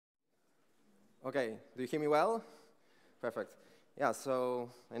Okay, do you hear me well? Perfect. Yeah,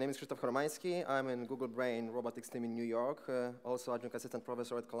 so my name is Krzysztof Choromański. I'm in Google Brain robotics team in New York, also adjunct assistant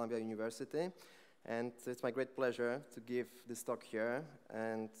professor at Columbia University. And it's my great pleasure to give this talk here.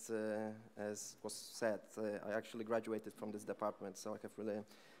 And as was said, I actually graduated from this department, so I have really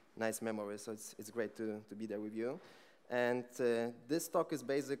nice memories. So it's great to be there with you. And this talk is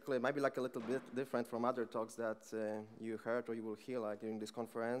basically maybe like a little bit different from other talks that you heard or you will hear like during this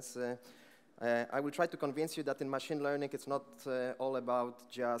conference. I will try to convince you that in machine learning, it's not all about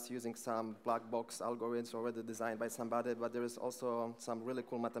just using some black box algorithms already designed by somebody, but there is also some really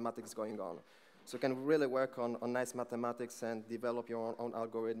cool mathematics going on. So you can really work on nice mathematics and develop your own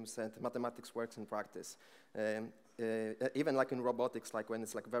algorithms, and mathematics works in practice. Even like in robotics, like when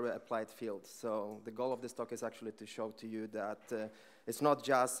it's like very applied field. So the goal of this talk is actually to show to you that it's not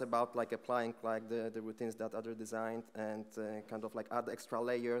just about like applying like the routines that are designed and kind of like add extra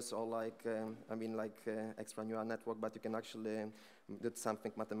layers or like, extra neural network, but you can actually do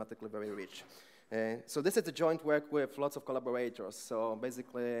something mathematically very rich. So this is a joint work with lots of collaborators. So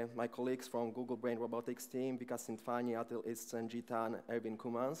basically, my colleagues from Google Brain Robotics team, Vikas Sindfani, Atil Istsen, Jitan, Erwin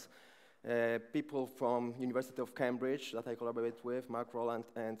Kumans, people from University of Cambridge that I collaborate with, Mark Rowland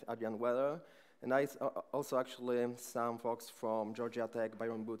and Adrian Weller, and also actually some folks from Georgia Tech,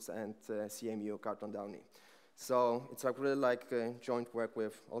 Byron Boots, and CMU, Carlton Downey. So it's like really like a joint work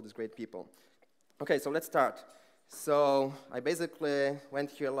with all these great people. Okay, so let's start. So I basically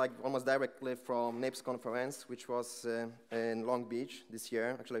went here like almost directly from NAIPS conference, which was in Long Beach this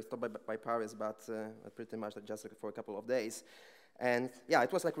year. Actually, I stopped by Paris, but pretty much just for a couple of days. And yeah,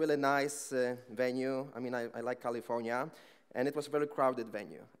 it was like really nice venue. I mean, I like California. And it was a very crowded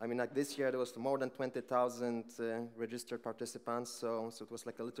venue. I mean, like this year, there was more than 20,000 registered participants, so it was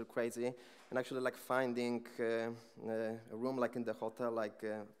like a little crazy. And actually, like finding a room like in the hotel, like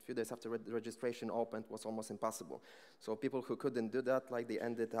a few days after the registration opened, was almost impossible. So people who couldn't do that, like they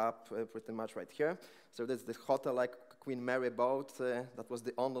ended up pretty much right here. So there's the hotel like Queen Mary boat. That was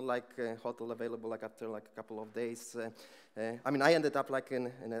the only like hotel available like after like a couple of days. I mean, I ended up like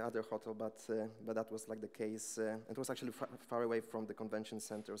in another hotel, but that was like the case. It was actually far away from the convention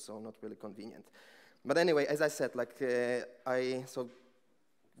center, so not really convenient. But anyway, as I said, like so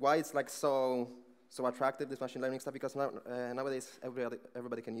why it's like so attractive, this machine learning stuff? Because nowadays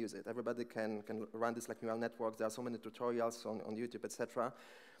everybody can use it. Everybody can run this like neural networks. There are so many tutorials on YouTube, etc.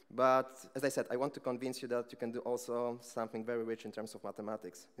 But as I said, I want to convince you that you can do also something very rich in terms of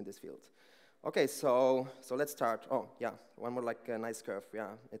mathematics in this field. Okay, so let's start. Oh, yeah, one more like nice curve. Yeah,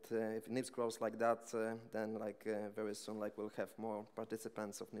 if NIPS grows like that, then like very soon like we'll have more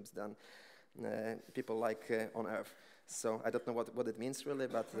participants of NIPS than people like on Earth. So I don't know what it means really,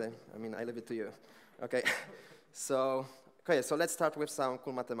 but I mean, I leave it to you. Okay, so let's start with some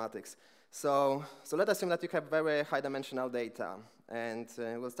cool mathematics. So let's assume that you have very high dimensional data, and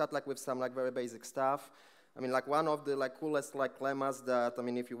we'll start like with some like very basic stuff. I mean, like one of the like coolest like lemmas that, I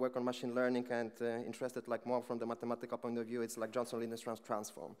mean, if you work on machine learning and interested like more from the mathematical point of view, it's like Johnson linear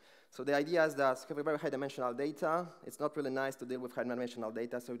transform. So the idea is that you have a very high dimensional data. It's not really nice to deal with high dimensional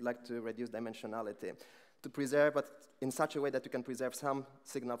data, so we'd like to reduce dimensionality to preserve, but in such a way that you can preserve some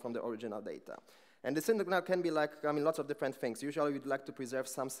signal from the original data. And the signal can be like, I mean, lots of different things. Usually we'd like to preserve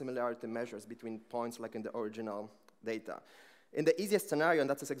some similarity measures between points like in the original data. In the easiest scenario, and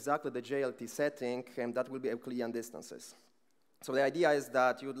that is exactly the JLT setting, and that will be Euclidean distances. So the idea is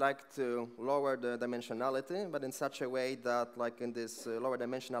that you would like to lower the dimensionality, but in such a way that, like in this lower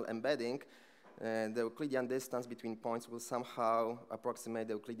dimensional embedding, the Euclidean distance between points will somehow approximate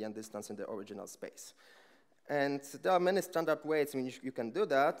the Euclidean distance in the original space. And there are many standard ways in which you can do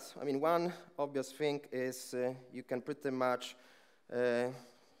that. I mean, one obvious thing is you can pretty much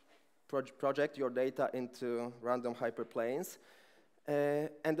project your data into random hyperplanes.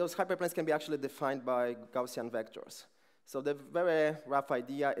 And those hyperplanes can be actually defined by Gaussian vectors. So the very rough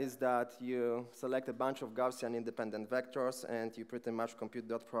idea is that you select a bunch of Gaussian independent vectors, and you pretty much compute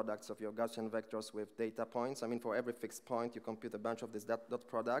dot products of your Gaussian vectors with data points. I mean, for every fixed point, you compute a bunch of these dot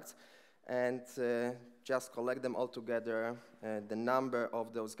products, and just collect them all together. The number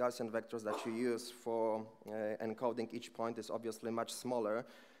of those Gaussian vectors that you use for encoding each point is obviously much smaller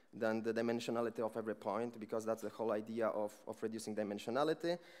than the dimensionality of every point, because that's the whole idea of reducing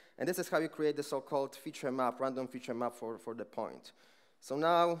dimensionality. And this is how you create the so-called feature map, random feature map for the point. So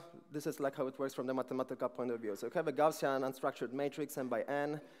now, this is like how it works from the mathematical point of view. So you have a Gaussian unstructured matrix, n by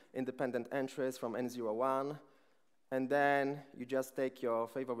n, independent entries from n0, 1. And then you just take your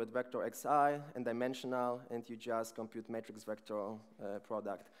favorite vector xi and dimensional, and you just compute matrix vector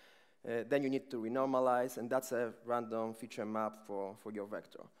product. Then you need to renormalize, and that's a random feature map for your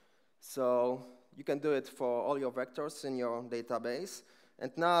vector. So you can do it for all your vectors in your database.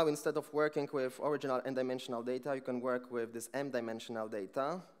 And now, instead of working with original n-dimensional data, you can work with this m-dimensional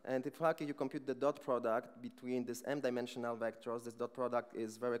data. And if lucky, you compute the dot product between these m-dimensional vectors. This dot product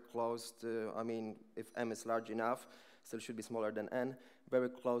is very close to, I mean, if m is large enough, still should be smaller than n, very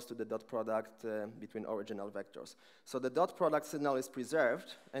close to the dot product between original vectors. So the dot product signal is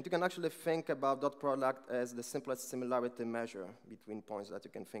preserved, and you can actually think about dot product as the simplest similarity measure between points that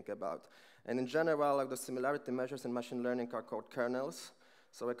you can think about. And in general, like the similarity measures in machine learning are called kernels.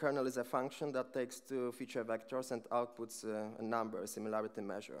 So a kernel is a function that takes two feature vectors and outputs a number, a similarity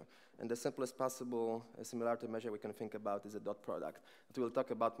measure. And the simplest possible similarity measure we can think about is a dot product. But we'll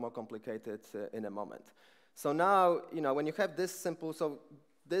talk about more complicated in a moment. So now, when you have this simple, so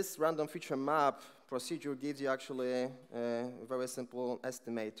this random feature map procedure gives you actually a very simple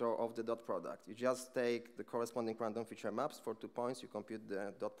estimator of the dot product. You just take the corresponding random feature maps for 2 points, you compute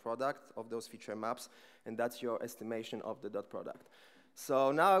the dot product of those feature maps, and that's your estimation of the dot product.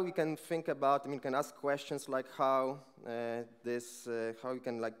 So now we can think about, we can ask questions like how you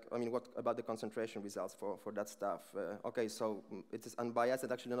can what about the concentration results for that stuff? Okay, so it is unbiased.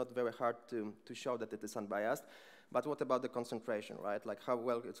 It's actually not very hard to show that it is unbiased. But what about the concentration, right? Like how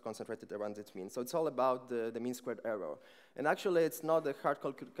well it's concentrated around its mean. So it's all about the mean squared error. And actually, it's not a hard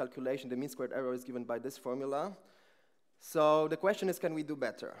calculation. The mean squared error is given by this formula. So the question is, can we do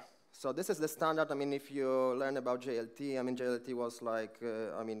better? So this is the standard. If you learn about JLT, JLT was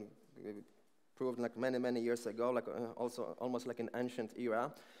proved like many years ago, also almost like an ancient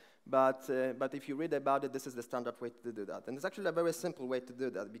era. But if you read about it, this is the standard way to do that. And it's actually a very simple way to do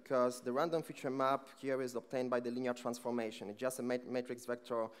that, because the random feature map here is obtained by the linear transformation. It's just a matrix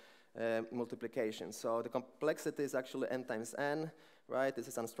vector multiplication. So the complexity is actually n times n. Right, this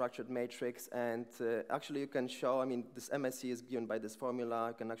is unstructured matrix, and actually you can show, this MSE is given by this formula.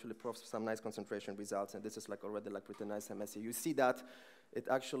 You can actually prove some nice concentration results, and this is already pretty nice MSE. You see that it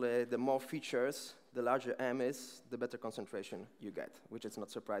actually, the more features, the larger M is, the better concentration you get, which is not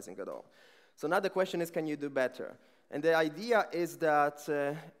surprising at all. So now the question is, can you do better? And the idea is that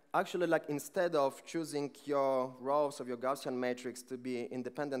actually, instead of choosing your rows of your Gaussian matrix to be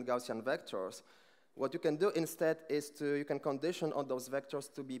independent Gaussian vectors, what you can do instead is you can condition on those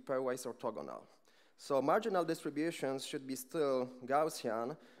vectors to be pairwise orthogonal. So marginal distributions should be still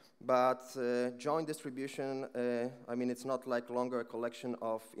Gaussian, but joint distribution, it's not longer a collection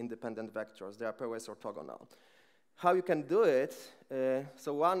of independent vectors. They are pairwise orthogonal. How you can do it?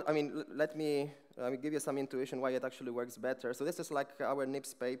 Let me give you some intuition why it actually works better. So this is our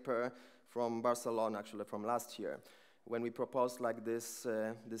NIPS paper from Barcelona, actually from last year, when we proposed this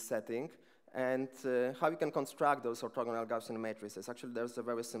setting. And how you can construct those orthogonal Gaussian matrices. Actually, there's a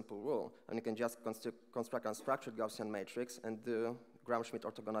very simple rule. And you can just construct unstructured Gaussian matrix and do Gram-Schmidt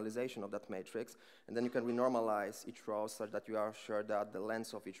orthogonalization of that matrix. And then you can renormalize each row such that you are sure that the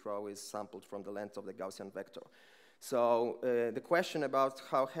length of each row is sampled from the length of the Gaussian vector. So the question about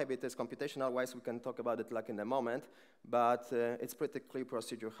how heavy it is computational-wise, we can talk about it in a moment. But it's pretty clear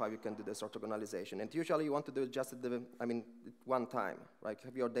procedure how you can do this orthogonalization. And usually you want to do it just at one time.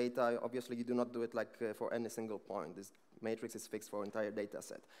 Have your data, obviously you do not do it for any single point. This matrix is fixed for entire data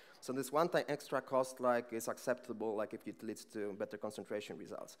set. So this one-time extra cost is acceptable if it leads to better concentration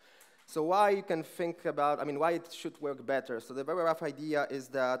results. So why you can think about, why it should work better. So the very rough idea is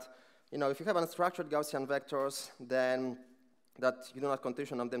that, if you have unstructured Gaussian vectors, then that you do not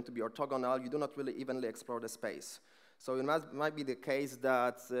condition on them to be orthogonal, you do not really evenly explore the space. So it might be the case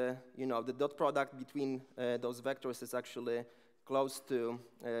that the dot product between those vectors is actually close to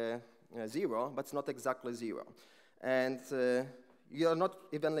 0, but it's not exactly 0. And you're not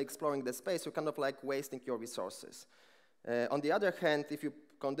evenly exploring the space, you're kind of wasting your resources. On the other hand, if you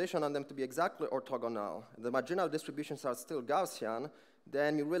condition on them to be exactly orthogonal, the marginal distributions are still Gaussian,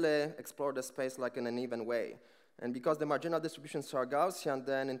 then you really explore the space in an even way. And because the marginal distributions are Gaussian,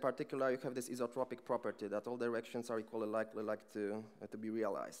 then in particular you have this isotropic property that all directions are equally likely to be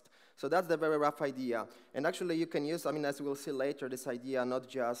realized. So that's the very rough idea. And actually you can use, as we'll see later, this idea not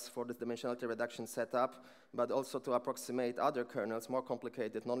just for this dimensionality reduction setup, but also to approximate other kernels, more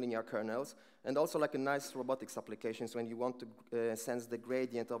complicated nonlinear kernels, and also in nice robotics applications when you want to sense the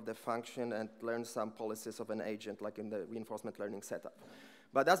gradient of the function and learn some policies of an agent, like in the reinforcement learning setup.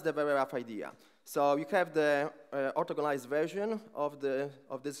 But that's the very rough idea. So you have the orthogonalized version of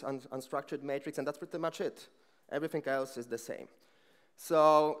this unstructured matrix, and that's pretty much it. Everything else is the same.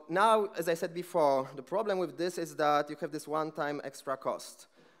 So now, as I said before, the problem with this is that you have this one-time extra cost.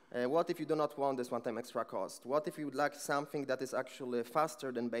 What if you do not want this one-time extra cost? What if you would like something that is actually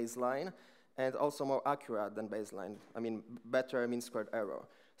faster than baseline and also more accurate than baseline? Better mean squared error.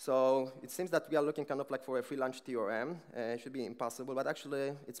 So it seems that we are looking kind of like for a free lunch theorem. It should be impossible, but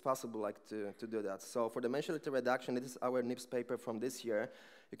actually it's possible like to do that. So for dimensionality reduction, this is our NIPS paper from this year.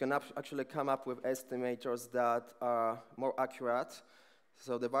 You can actually come up with estimators that are more accurate.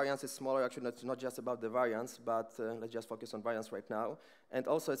 So the variance is smaller. Actually, it's not just about the variance, but let's just focus on variance right now. And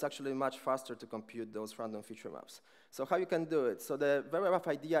also, it's actually much faster to compute those random feature maps. So how you can do it? So the very rough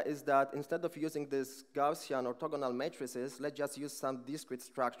idea is that instead of using these Gaussian orthogonal matrices, let's just use some discrete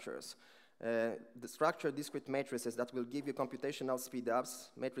structures. The structured discrete matrices that will give you computational speedups,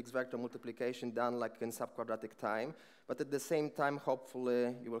 matrix vector multiplication done like in subquadratic time, but at the same time,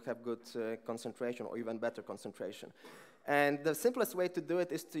 hopefully, you will have good concentration or even better concentration. And the simplest way to do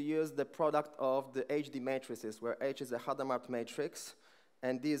it is to use the product of the HD matrices, where H is a Hadamard matrix,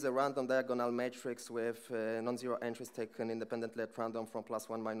 and D is a random diagonal matrix with non-zero entries taken independently at random from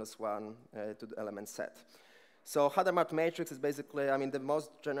 +1, -1 to the element set. So Hadamard matrix is basically, I mean, the most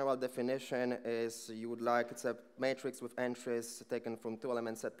general definition is you would like, it's a matrix with entries taken from two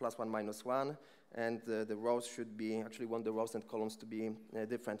element set +1, -1, and the rows should be, actually want the rows and columns to be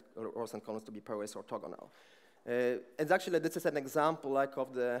different, rows and columns to be pairwise orthogonal. And actually, this is an example like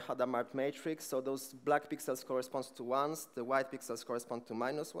of the Hadamard matrix. So those black pixels correspond to ones, the white pixels correspond to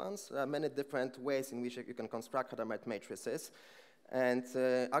 -1s. There are many different ways in which you can construct Hadamard matrices. And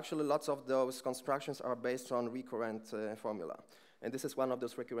actually, lots of those constructions are based on recurrent formula. And this is one of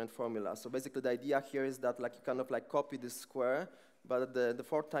those recurrent formulas. So basically, the idea here is that like you kind of like copy the square, but the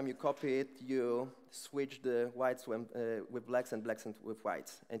fourth time you copy it, you switch the whites with blacks and blacks with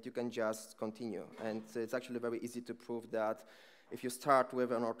whites, and you can just continue. And it's actually very easy to prove that if you start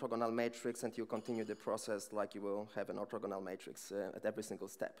with an orthogonal matrix and you continue the process, like you will have an orthogonal matrix at every single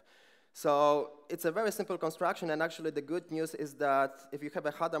step. So it's a very simple construction, and actually the good news is that if you have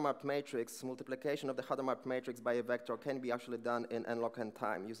a Hadamard matrix, multiplication of the Hadamard matrix by a vector can be actually done in n log n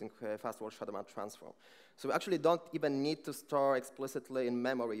time using fast-Walsh Hadamard transform. So we actually don't even need to store explicitly in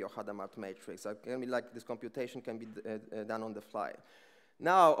memory your Hadamard matrix. So it can be like this computation can be done on the fly.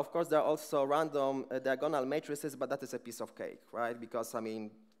 Now, of course, there are also random diagonal matrices, but that is a piece of cake, right? Because, I mean,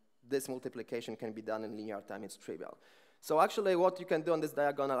 this multiplication can be done in linear time. It's trivial. So actually, what you can do on this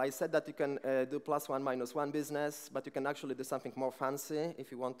diagonal, I said that you can do +1, -1 business, but you can actually do something more fancy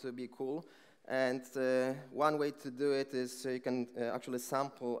if you want to be cool. And one way to do it is you can actually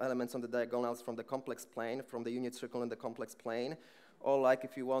sample elements on the diagonals from the complex plane, from the unit circle in the complex plane. Or like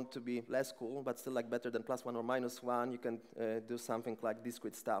if you want to be less cool, but still like better than +1 or -1, you can do something like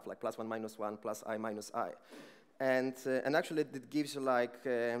discrete stuff, like +1, -1, +i, -i. And actually, it gives you like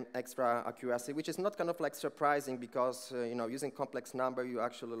extra accuracy, which is not kind of like surprising because you know, using complex number, you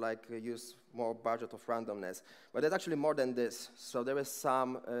actually like use more budget of randomness. But it's actually more than this. So there is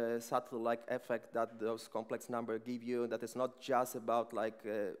some subtle like effect that those complex number give you that is not just about like,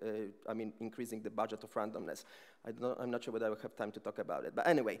 I mean, increasing the budget of randomness. I'm not sure whether I will have time to talk about it. But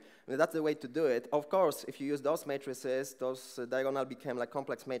anyway, I mean, that's the way to do it. Of course, if you use those matrices, those diagonal became like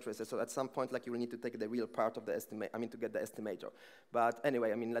complex matrices. So at some point, like you will need to take the real part of the estimate, I mean, to get the estimator. But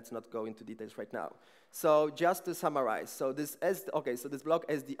anyway, I mean, let's not go into details right now. So just to summarize, so this block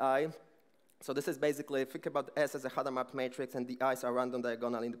SDI, so this is basically, think about S as a Hadamard matrix, and the I's are random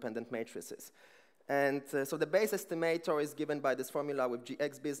diagonal independent matrices. And so the base estimator is given by this formula with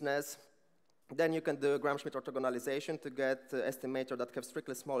GX business. Then you can do Gram-Schmidt orthogonalization to get estimator that have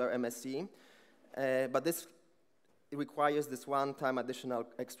strictly smaller MSE. But this requires this one-time additional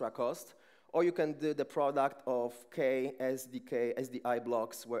extra cost. Or you can do the product of K, SDK, SDI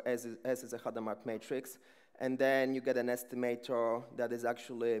blocks, where S is a Hadamard matrix. And then you get an estimator that is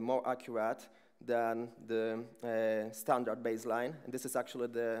actually more accurate than the standard baseline. And this is actually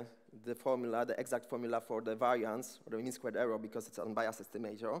the formula, the exact formula for the variance, or the mean squared error, because it's an unbiased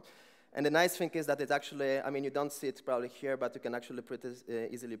estimator. And the nice thing is that it's actually, I mean, you don't see it probably here, but you can actually pretty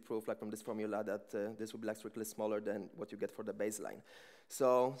easily prove, like from this formula, that this would be like strictly smaller than what you get for the baseline.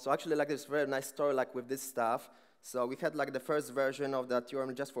 So actually, like this very nice story, like with this stuff. So we had like the first version of that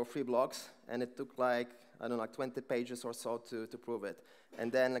theorem just for 3 blocks, and it took like, I don't know, like 20 pages or so to prove it. And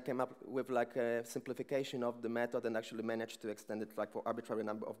then I came up with like a simplification of the method and actually managed to extend it like for arbitrary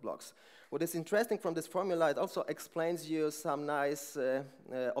number of blocks. What is interesting from this formula, it also explains you some nice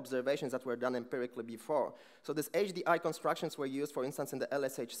observations that were done empirically before. So these HDI constructions were used, for instance, in the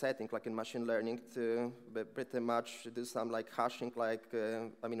LSH setting, like in machine learning, to pretty much do some like hashing, like,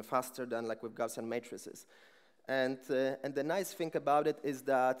 I mean, faster than like with Gaussian matrices. And the nice thing about it is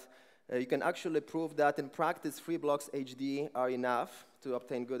that you can actually prove that in practice, 3 blocks HD are enough to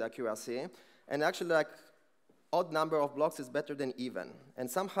obtain good accuracy. And actually, like, odd number of blocks is better than even. And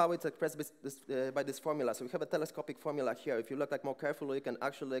somehow it's expressed by this formula. So we have a telescopic formula here. If you look like more carefully, you can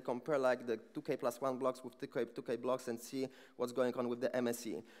actually compare like the 2k plus 1 blocks with 2k blocks and see what's going on with the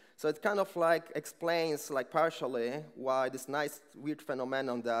MSE. So it kind of like explains like partially why this nice weird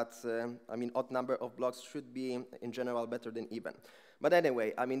phenomenon that, odd number of blocks should be in general better than even. But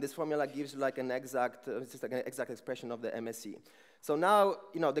anyway, this formula gives you like an exact, expression of the MSE. So now,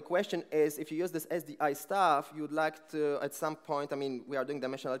 the question is, if you use this SDI stuff, you would like to, at some point, we are doing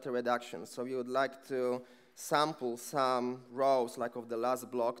dimensionality reduction, so you would like to sample some rows, like of the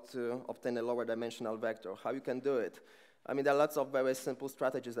last block, to obtain a lower dimensional vector. How you can do it? There are lots of very simple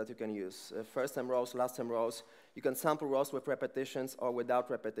strategies that you can use. First-term rows, last-term rows. You can sample rows with repetitions or without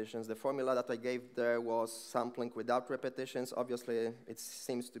repetitions. The formula that I gave there was sampling without repetitions. Obviously, it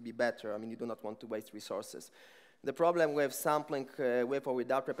seems to be better. You do not want to waste resources. The problem with sampling with or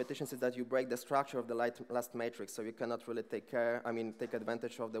without repetitions is that you break the structure of the last matrix, so you cannot really take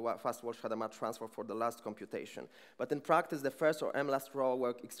advantage of the fast Walsh-Hadamard transfer for the last computation. But in practice, the first or m-last row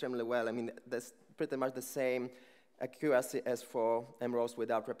work extremely well. That's pretty much the same accuracy as for m rows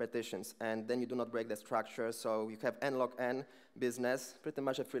without repetitions, and then you do not break the structure, so you have n log n business, pretty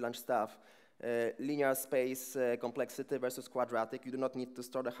much a free lunch stuff. Linear space complexity versus quadratic. You do not need to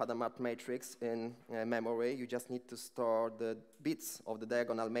store the Hadamard matrix in memory. You just need to store the bits of the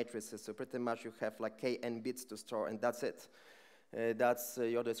diagonal matrices. So pretty much you have like kn bits to store, and that's it. That's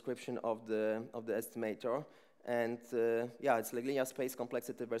your description of the estimator. And yeah, it's like linear space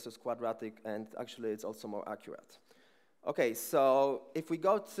complexity versus quadratic, and actually it's also more accurate. Okay, so if we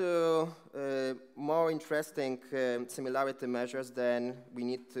go to more interesting similarity measures, then we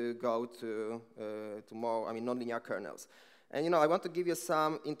need to go to more, nonlinear kernels. And I want to give you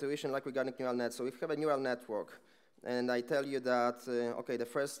some intuition like regarding neural nets. So if you have a neural network, and I tell you that, okay, the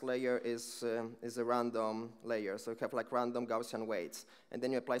first layer is a random layer. So you have like random Gaussian weights, and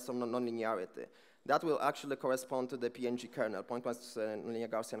then you apply some nonlinearity. That will actually correspond to the PNG kernel, pointwise nonlinear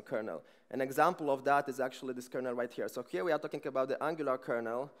Gaussian kernel. An example of that is actually this kernel right here. So here we are talking about the angular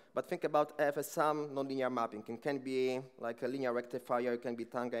kernel, but think about f as some nonlinear mapping. It can be like a linear rectifier, it can be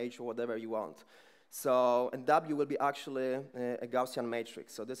tanh H, or whatever you want. So, and W will be actually a Gaussian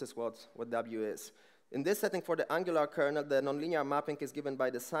matrix. So this is what W is. In this setting for the angular kernel, the nonlinear mapping is given by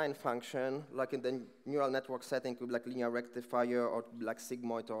the sine function, like in the neural network setting with like linear rectifier or like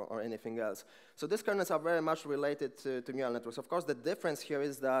sigmoid or anything else. So these kernels are very much related to neural networks. Of course, the difference here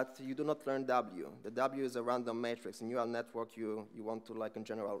is that you do not learn W. The W is a random matrix. In neural network, you want to, like in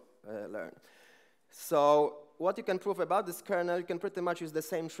general, learn. So what you can prove about this kernel, you can pretty much use the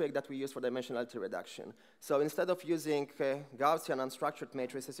same trick that we use for dimensionality reduction. So instead of using Gaussian unstructured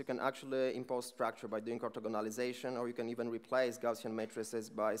matrices, you can actually impose structure by doing orthogonalization, or you can even replace Gaussian matrices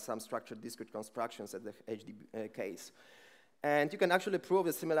by some structured discrete constructions at the HD case. And you can actually prove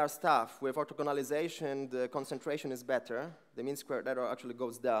the similar stuff. With orthogonalization, the concentration is better. The mean squared error actually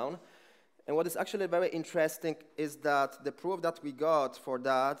goes down. And what is actually very interesting is that the proof that we got for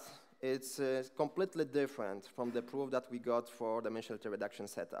that, it's completely different from the proof that we got for dimensionality reduction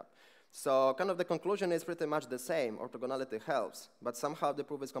setup. So kind of the conclusion is pretty much the same. Orthogonality helps, but somehow the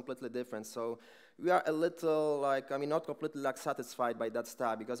proof is completely different. So we are a little like, not completely like satisfied by that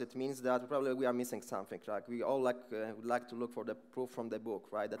step, because it means that probably we are missing something. Like we all like would like to look for the proof from the book,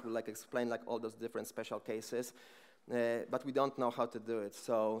 right? That will like explain like all those different special cases. But we don't know how to do it.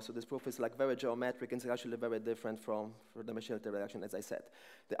 So this proof is like very geometric, and it's actually very different from dimensionality reduction, as I said.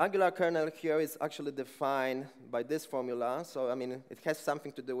 The angular kernel here is actually defined by this formula. So it has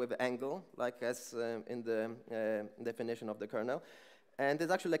something to do with angle, like as in the definition of the kernel. And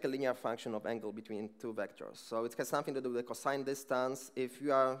it's actually like a linear function of angle between two vectors. So it has something to do with the cosine distance. If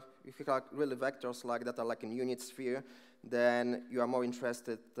you have really vectors like that are like in unit sphere, then you are more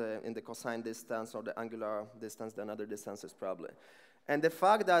interested in the cosine distance or the angular distance than other distances probably. And the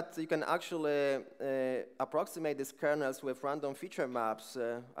fact that you can actually approximate these kernels with random feature maps,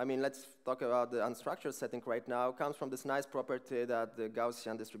 let's talk about the unstructured setting right now, comes from this nice property that the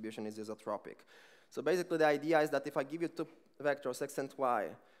Gaussian distribution is isotropic. So basically the idea is that if I give you two vectors, x and y,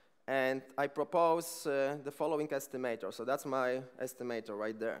 and I propose the following estimator, so that's my estimator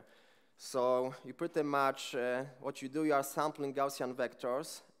right there. So you pretty much, what you do, you are sampling Gaussian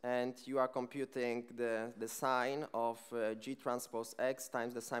vectors, and you are computing the sign of G transpose X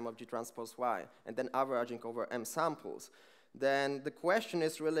times the sign of G transpose Y, and then averaging over m samples. Then the question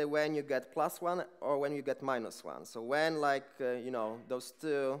is really when you get +1 or when you get -1. So when, like, those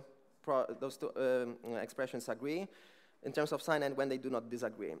two expressions agree, in terms of sign and when they do not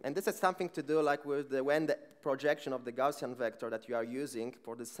disagree. And this has something to do like with when the projection of the Gaussian vector that you are using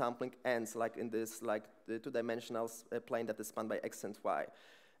for the sampling ends, like in this like the two-dimensional plane that is spanned by x and y.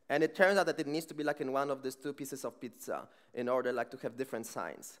 And it turns out that it needs to be like in one of these two pieces of pizza in order like to have different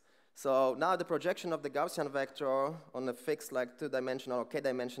signs. So now the projection of the Gaussian vector on a fixed like two-dimensional or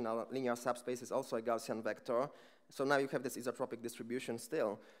k-dimensional linear subspace is also a Gaussian vector. So now you have this isotropic distribution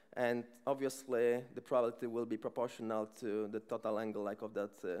still. And obviously, the probability will be proportional to the total angle like of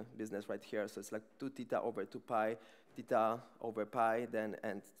that business right here. So it's like 2 theta over 2 pi, theta over pi, then,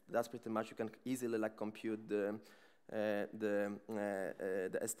 and that's pretty much, you can easily like compute the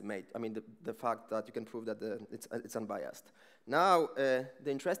estimate, I mean, the fact that you can prove that it's unbiased. Now,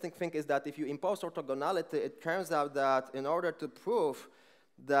 the interesting thing is that if you impose orthogonality, it turns out that in order to prove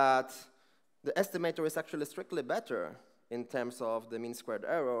that the estimator is actually strictly better in terms of the mean squared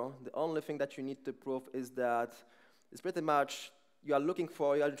error, the only thing that you need to prove is that it's pretty much, you are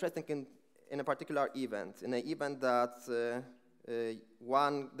interested in a particular event, in an event that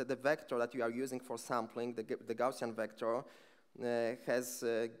the vector that you are using for sampling, the Gaussian vector, has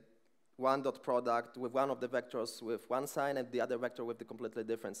one dot product with one of the vectors with one sign and the other vector with the completely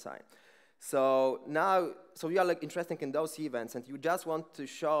different sign. So now, so you are like interested in those events, and you just want to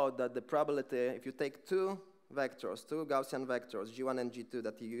show that the probability, if you take two vectors, two Gaussian vectors, G1 and G2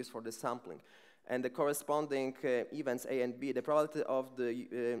 that you use for the sampling, and the corresponding events A and B, the probability of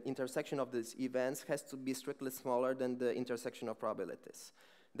the intersection of these events has to be strictly smaller than the intersection of probabilities.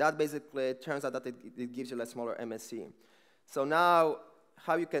 That basically turns out that it gives you a smaller MSE. So now,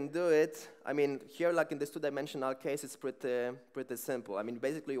 how you can do it, I mean, here, like in this two-dimensional case, it's pretty simple. I mean,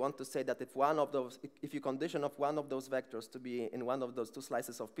 basically, you want to say that if you condition of one of those vectors to be in one of those two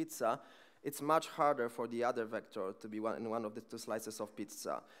slices of pizza, it's much harder for the other vector to be in one of the two slices of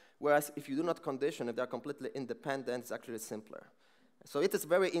pizza. Whereas if you do not condition, if they're completely independent, it's actually simpler. So it is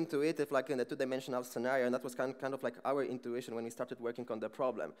very intuitive, like in the two-dimensional scenario, and that was kind of like our intuition when we started working on the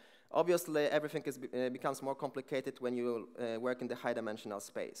problem. Obviously, everything becomes more complicated when you work in the high-dimensional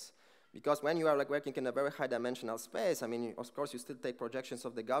space. Because when you are like working in a very high-dimensional space, I mean, of course, you still take projections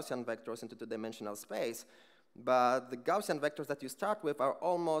of the Gaussian vectors into two-dimensional space, but the Gaussian vectors that you start with are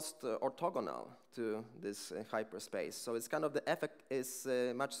almost orthogonal to this hyperspace. So it's kind of, the effect is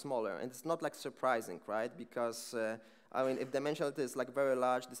much smaller, and it's not like surprising, right? Because I mean, if dimensionality is like very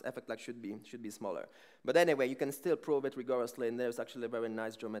large, this effect like should be smaller. But anyway, you can still prove it rigorously, and there's actually a very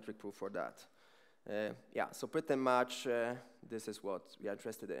nice geometric proof for that. Yeah, so pretty much this is what we are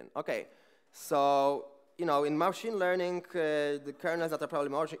interested in. Okay, so you know, in machine learning, the kernels that are probably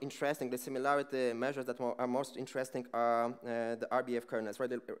more interesting, the similarity measures that are most interesting are the RBF kernels,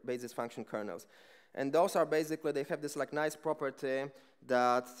 radial basis function kernels. And those are basically, they have this like nice property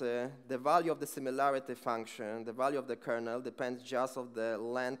that the value of the similarity function, the value of the kernel, depends just on the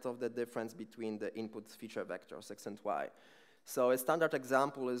length of the difference between the input feature vectors, x and y. So a standard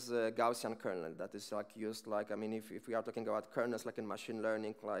example is a Gaussian kernel that is like used like, I mean, if we are talking about kernels like in machine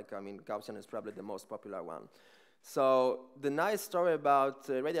learning, like, I mean, Gaussian is probably the most popular one. So the nice story about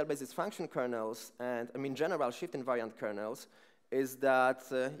radial basis function kernels and, I mean, general shift invariant kernels is that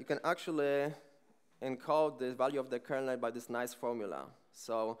you can actually encode the value of the kernel by this nice formula.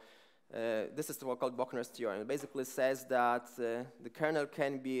 So this is what's called Bochner's theorem. It basically says that the kernel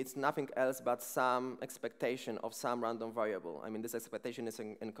can be, it's nothing else but some expectation of some random variable. I mean, this expectation is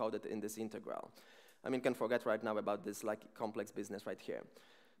encoded in this integral. I mean, you can forget right now about this like complex business right here.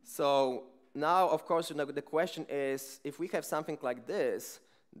 So now, of course, you know, the question is, if we have something like this,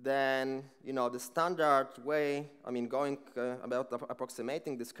 then, you know, the standard way, I mean, going about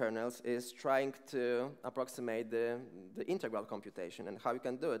approximating these kernels is trying to approximate the integral computation, and how you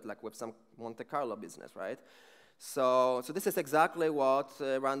can do it, like with some Monte Carlo business, right? So this is exactly what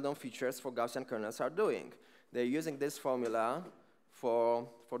random features for Gaussian kernels are doing. They're using this formula for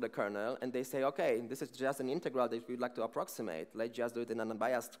the kernel, and they say, okay, this is just an integral that we'd like to approximate. Let's just do it in an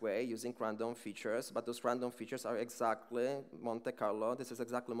unbiased way using random features, but those random features are exactly Monte Carlo. This is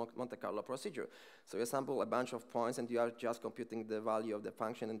exactly Monte Carlo procedure. So you sample a bunch of points, and you are just computing the value of the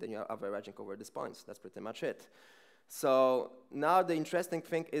function, and then you are averaging over these points. That's pretty much it. So now the interesting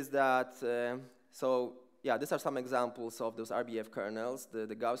thing is that, so yeah, these are some examples of those RBF kernels, the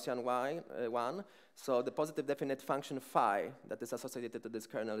Gaussian one. So the positive definite function phi that is associated to this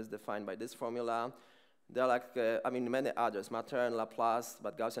kernel is defined by this formula. There are like, I mean, many others, Matern, Laplace,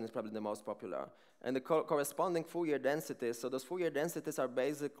 but Gaussian is probably the most popular. And the corresponding Fourier densities, so those Fourier densities are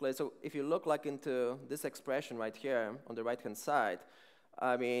basically, so if you look like into this expression right here on the right-hand side,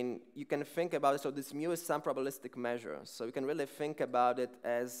 I mean, you can think about it, so this mu is some probabilistic measure. So you can really think about it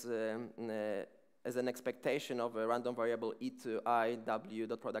as as an expectation of a random variable e to I w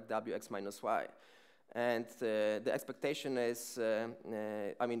dot product w x minus y. And the expectation is,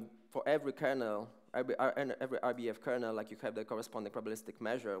 I mean, for every kernel, every RBF kernel, like you have the corresponding probabilistic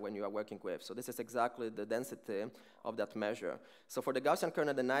measure when you are working with. So this is exactly the density of that measure. So for the Gaussian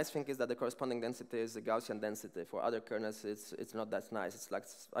kernel, the nice thing is that the corresponding density is the Gaussian density. For other kernels, it's not that nice. It's like,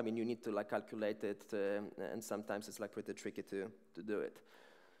 I mean, you need to like calculate it, and sometimes it's like pretty tricky to do it.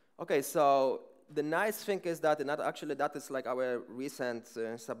 Okay, so the nice thing is that, and actually that is like our recent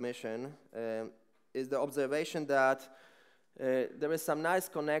submission, is the observation that there is some nice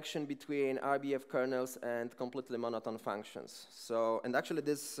connection between RBF kernels and completely monotone functions. So, and actually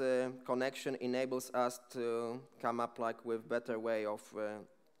this connection enables us to come up like with better way of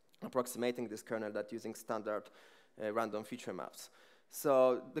approximating this kernel than using standard random feature maps.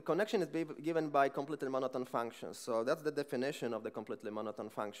 So the connection is given by completely monotone functions. So that's the definition of the completely monotone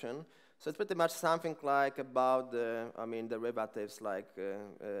function. So it's pretty much something like about the, I mean, derivatives like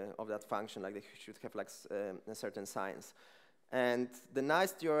of that function, like they should have like a certain signs. And the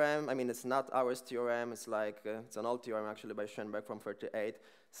nice theorem, I mean, it's not our theorem, it's like, it's an old theorem actually by Schoenberg from 38,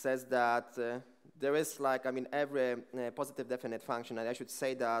 says that there is like, I mean, every positive definite function, and I should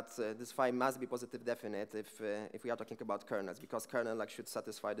say that this phi must be positive definite if we are talking about kernels, because kernel like should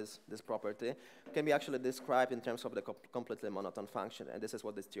satisfy this property, can be actually described in terms of the completely monotone function, and this is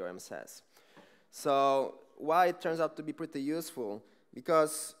what this theorem says. So why it turns out to be pretty useful?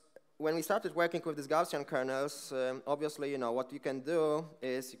 Because when we started working with these Gaussian kernels, obviously, you know, what you can do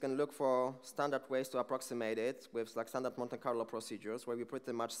is you can look for standard ways to approximate it with like standard Monte Carlo procedures where we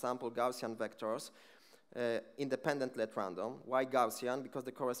pretty much sample Gaussian vectors independently at random. Why Gaussian? Because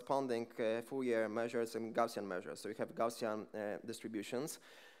the corresponding Fourier measures and Gaussian measures. So you have Gaussian distributions,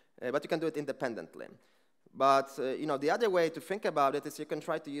 but you can do it independently. But you know, the other way to think about it is you can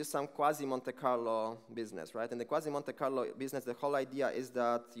try to use some quasi-Monte Carlo business, right? In the quasi-Monte Carlo business, the whole idea is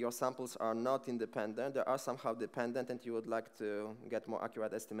that your samples are not independent. They are somehow dependent, and you would like to get more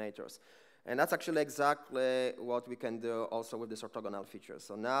accurate estimators. And that's actually exactly what we can do also with these orthogonal features.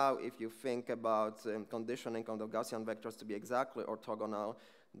 So now if you think about conditioning on the Gaussian vectors to be exactly orthogonal,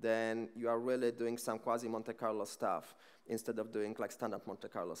 then you are really doing some quasi-Monte Carlo stuff instead of doing like standard Monte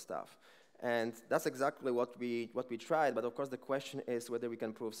Carlo stuff. And that's exactly what we tried, but of course the question is whether we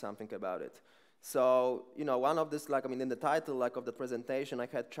can prove something about it. So, you know, one of this, like, I mean, in the title, like, of the presentation, I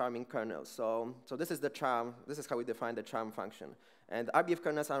had charming kernels. So this is the charm, this is how we define the charm function. And RBF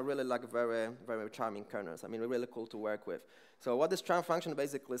kernels are really, like, very, very charming kernels. I mean, really cool to work with. So what this charm function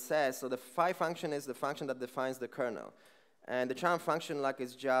basically says, so the phi function is the function that defines the kernel. And the charm function, like,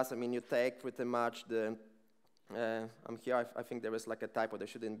 is just, I mean, you take pretty much the, here, I think there is like a typo, there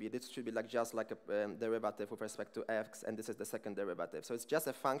shouldn't be. This should be like just like a derivative with respect to x, and this is the second derivative. So it's just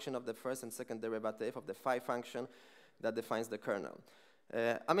a function of the first and second derivative of the phi function that defines the kernel.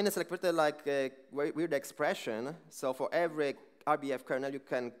 I mean, it's like pretty like a weird expression. So for every RBF kernel, you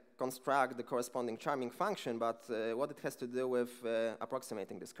can construct the corresponding charming function, but what it has to do with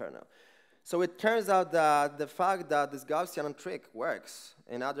approximating this kernel. So it turns out that the fact that this Gaussian trick works,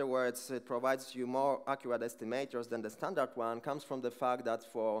 in other words, it provides you more accurate estimators than the standard one, comes from the fact that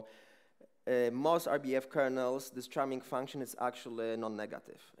for most RBF kernels, this charming function is actually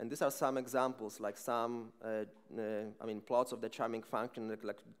non-negative. And these are some examples, like some, I mean, plots of the charming function,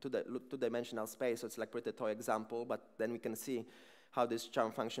 like two-dimensional space. So it's like pretty toy example, but then we can see how this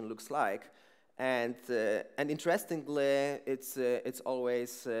charm function looks like. And interestingly, it's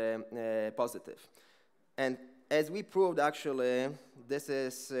always positive. And as we proved, actually, this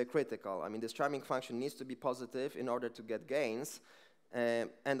is critical. I mean, this charming function needs to be positive in order to get gains.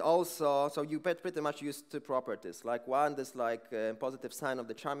 And also, so you pretty much use two properties. Like one, this like positive sign of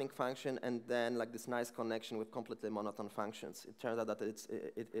the charming function, and then like this nice connection with completely monotone functions. It turns out that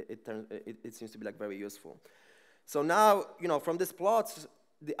it seems to be like very useful. So now, you know, from these plots,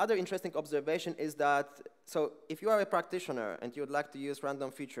 the other interesting observation is that, so if you are a practitioner and you would like to use random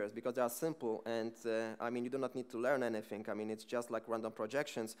features because they are simple and, I mean, you do not need to learn anything. I mean, it's just like random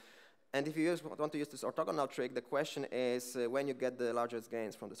projections. And if you want to use this orthogonal trick, the question is when you get the largest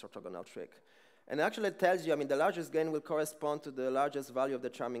gains from this orthogonal trick. And actually it tells you, I mean, the largest gain will correspond to the largest value of the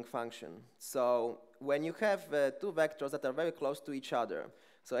charming function. So when you have two vectors that are very close to each other,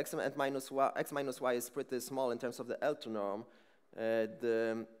 so x minus y is pretty small in terms of the L2 norm,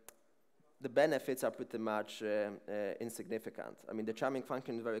 the benefits are pretty much insignificant. I mean, the charming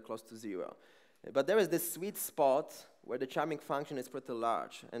function is very close to 0. But there is this sweet spot where the charming function is pretty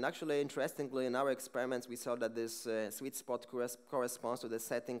large. And actually, interestingly, in our experiments, we saw that this sweet spot corresponds to the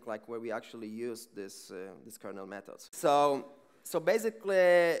setting like where we actually use this kernel methods. So So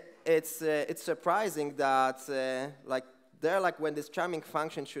basically, it's surprising that when this charming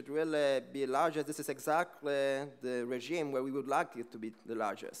function should really be largest, this is exactly the regime where we would like it to be the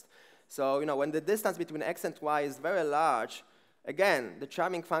largest. So when the distance between x and y is very large, again, the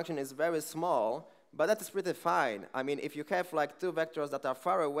charming function is very small, but that is pretty fine. I mean, if you have like two vectors that are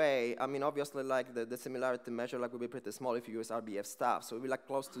far away, I mean, obviously like the similarity measure like will be pretty small if you use RBF stuff, so it will be like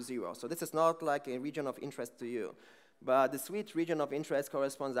close to 0. So this is not like a region of interest to you. But the sweet region of interest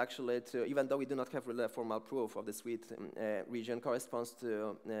corresponds actually to, even though we do not have really a formal proof of the sweet region, corresponds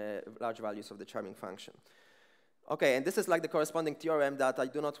to large values of the charming function. Okay, and this is like the corresponding theorem that I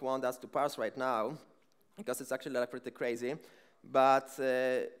do not want us to parse right now, because it's actually like pretty crazy. But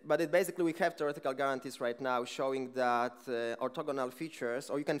it basically, we have theoretical guarantees right now showing that orthogonal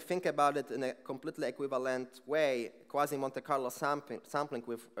features, or you can think about it in a completely equivalent way, quasi-Monte Carlo sampling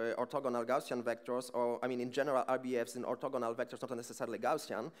with orthogonal Gaussian vectors, or I mean in general RBFs in orthogonal vectors, not necessarily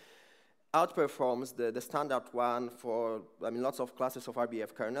Gaussian, outperforms the standard one for lots of classes of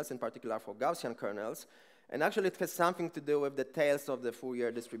RBF kernels, in particular for Gaussian kernels. And actually, it has something to do with the tails of the Fourier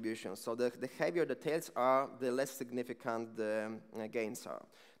distribution. So the heavier the tails are, the less significant the gains are.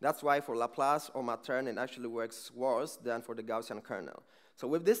 That's why for Laplace or Matern, it actually works worse than for the Gaussian kernel. So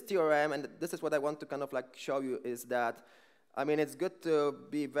with this theorem, and this is what I want to kind of like show you, is that, I mean, it's good to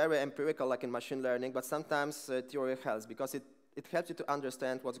be very empirical like in machine learning, but sometimes theory helps because it helps you to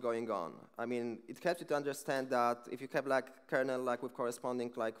understand what's going on. I mean, it helps you to understand that if you have like kernel like with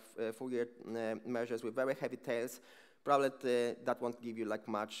corresponding like Fourier measures with very heavy tails, probably that won't give you like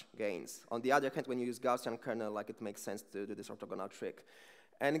much gains. On the other hand, when you use Gaussian kernel, like it makes sense to do this orthogonal trick.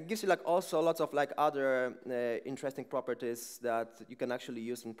 And it gives you like also lots of like other interesting properties that you can actually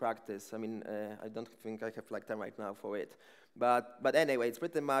use in practice. I mean, I don't think I have like time right now for it. But anyway, it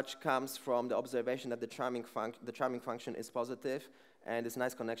pretty much comes from the observation that the charming function is positive, and this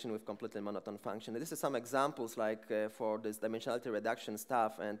nice connection with completely monotone function. And this is some examples like for this dimensionality reduction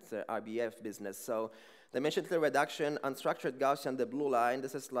stuff and RBF business. So dimensionality reduction, unstructured Gaussian, the blue line,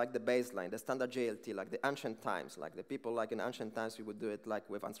 this is like the baseline, the standard JLT, like the ancient times, like the people like in ancient times, we would do it like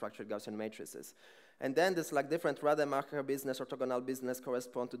with unstructured Gaussian matrices. And then this like different Rademacher business, orthogonal business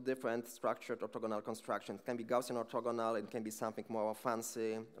correspond to different structured orthogonal constructions. It can be Gaussian orthogonal, it can be something more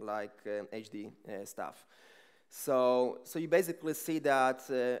fancy like HD stuff. So you basically see that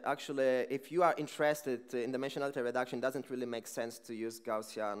actually if you are interested in dimensionality reduction, it doesn't really make sense to use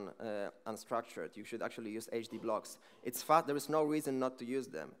Gaussian unstructured. You should actually use HD blocks. It's fast, there is no reason not to use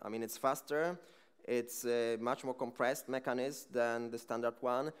them. I mean, it's faster, it's a much more compressed mechanism than the standard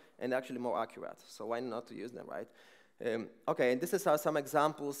one, and actually more accurate. So why not to use them, right? Okay, and this is some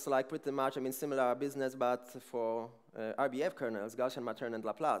examples, like pretty much, I mean, similar business, but for RBF kernels, Gaussian, Matern, and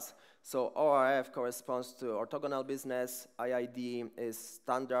Laplace. So ORF corresponds to orthogonal business, IID is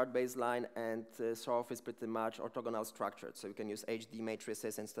standard baseline, and SORF is pretty much orthogonal structured. So you can use HD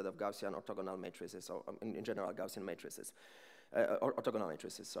matrices instead of Gaussian orthogonal matrices, or in general Gaussian matrices. Orthogonal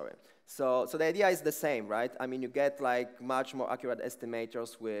matrices, sorry. So the idea is the same, right? I mean, you get like much more accurate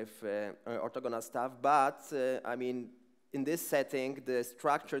estimators with orthogonal stuff, but I mean, in this setting, the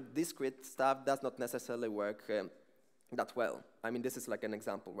structured discrete stuff does not necessarily work that well. I mean, this is like an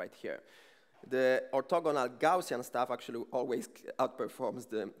example right here. The orthogonal Gaussian stuff actually always outperforms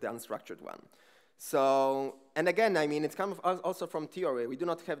the unstructured one. So, and again, I mean, it's kind of also from theory. We do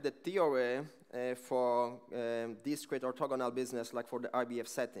not have the theory for discrete orthogonal business like for the RBF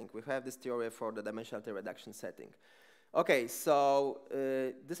setting. We have this theory for the dimensionality reduction setting. Okay, so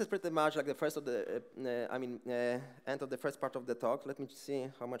this is pretty much like the first of the, end of the first part of the talk. Let me see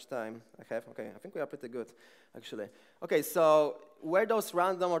how much time I have. Okay, I think we are pretty good, actually. Okay, so where those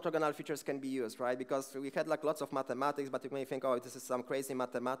random orthogonal features can be used, right? Because we had like lots of mathematics, but you may think, oh, this is some crazy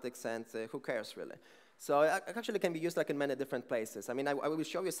mathematics, and who cares, really? So it actually can be used like in many different places. I mean, I will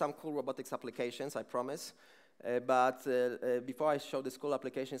show you some cool robotics applications, I promise. But before I show the cool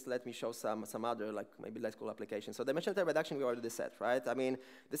applications, let me show some other, like maybe less cool applications. So dimensionality reduction we already said, right? I mean,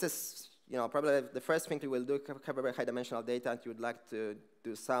 this is, probably the first thing you will do, have very high dimensional data, and you would like to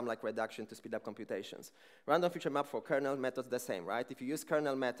do some like reduction to speed up computations. Random feature map for kernel methods, the same, right? If you use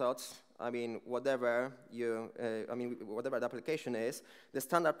kernel methods, I mean, whatever the application is, the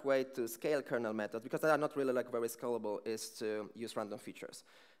standard way to scale kernel methods, because they are not really like very scalable, is to use random features.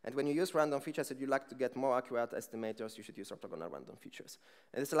 And when you use random features, if you like to get more accurate estimators, you should use orthogonal random features.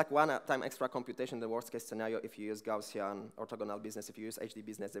 And it's like one-time extra computation, the worst-case scenario, if you use Gaussian orthogonal business. If you use HD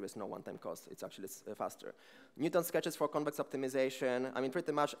business, there is no one-time cost. It's actually faster. Newton sketches for convex optimization. I mean, mean,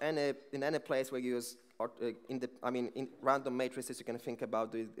 pretty much in any place where you use, in random matrices, you can think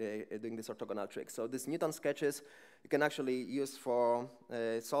about doing this orthogonal trick. So these Newton sketches you can actually use for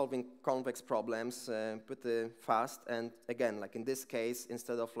solving convex problems pretty fast. And again, like in this case,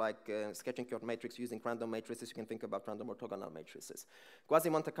 instead of like sketching your matrix using random matrices, you can think about random orthogonal matrices.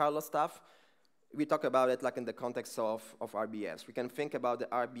 Quasi-Monte Carlo stuff, we talk about it like in the context of RBFs. We can think about the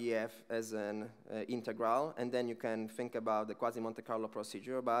RBF as an integral, and then you can think about the quasi-Monte Carlo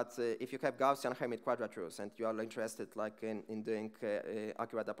procedure. But if you have Gaussian Hermite quadratures and you are interested like in doing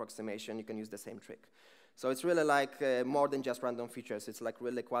accurate approximation, you can use the same trick. So it's really like more than just random features. It's like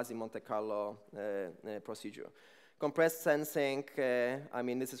really quasi-Monte Carlo procedure. Compressed sensing, I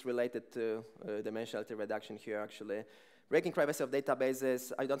mean, this is related to dimensionality reduction here, actually. Breaking privacy of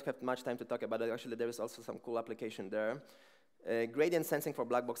databases, I don't have much time to talk about it. Actually, there is also some cool application there. Gradient sensing for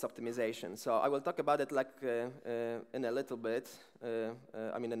black box optimization. So I will talk about it like in a little bit,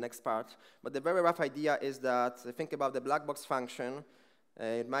 the next part. But the very rough idea is that think about the black box function.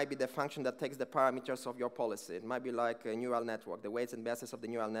 It might be the function that takes the parameters of your policy. It might be like a neural network, the weights and biases of the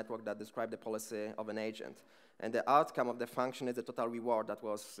neural network that describe the policy of an agent. And the outcome of the function is the total reward that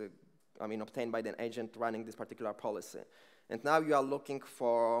was obtained by the agent running this particular policy. And now you are looking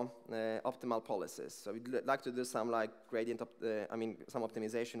for optimal policies. So we'd like to do some like gradient, some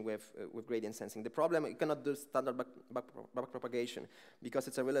optimization with gradient sensing. The problem, you cannot do standard backpropagation because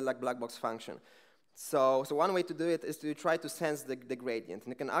it's a really like black box function. So one way to do it is to try to sense the gradient.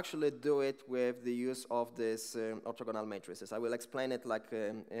 And you can actually do it with the use of these orthogonal matrices. I will explain it like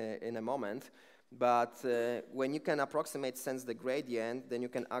in a moment. But when you can approximate sense the gradient, then you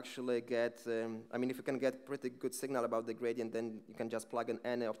can actually get, if you can get pretty good signal about the gradient, then you can just plug in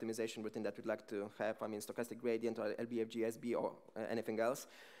any optimization routine that you'd like to have, stochastic gradient or LBFGSB or anything else,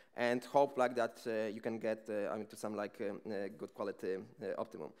 and hope like that you can get to some like good quality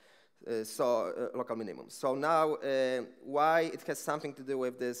optimum. Local minimum. So now, why it has something to do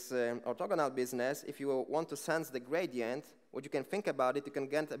with this orthogonal business, if you want to sense the gradient, what you can think about it, you can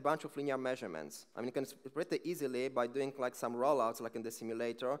get a bunch of linear measurements. You can pretty easily, by doing like some rollouts, like in the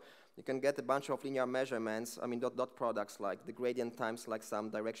simulator, you can get a bunch of linear measurements, dot products, like the gradient times like some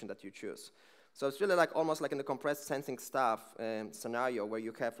direction that you choose. So it's really like almost like in the compressed sensing stuff scenario where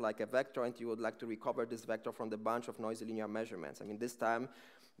you have like a vector and you would like to recover this vector from the bunch of noisy linear measurements. This time,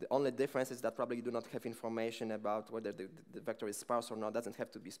 the only difference is that probably you do not have information about whether the vector is sparse or not. It doesn't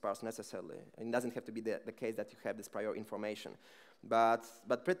have to be sparse necessarily. It doesn't have to be the case that you have this prior information. But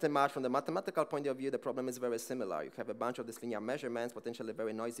pretty much from the mathematical point of view, the problem is very similar. You have a bunch of these linear measurements, potentially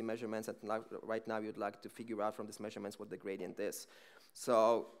very noisy measurements, and right now you'd like to figure out from these measurements what the gradient is.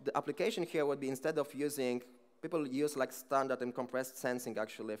 So the application here would be instead of using, people use like standard and compressed sensing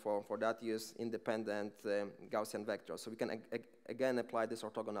actually for that use independent Gaussian vectors. So we can again apply this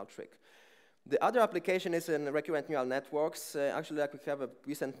orthogonal trick. The other application is in recurrent neural networks. Actually, like we have a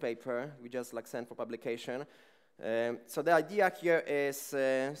recent paper we just like sent for publication. So the idea here is,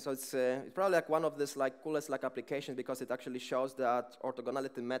 it's probably like one of this like coolest like applications because it actually shows that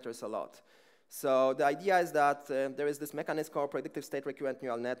orthogonality matters a lot. So the idea is that there is this mechanism called predictive state recurrent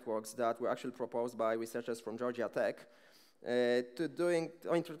neural networks that were actually proposed by researchers from Georgia Tech to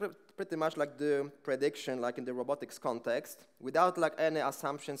pretty much like do prediction like in the robotics context without like any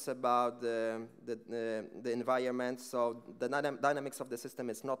assumptions about the environment. So the dynamics of the system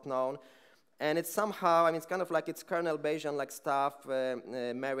is not known. And it's somehow, it's kind of like it's kernel Bayesian like stuff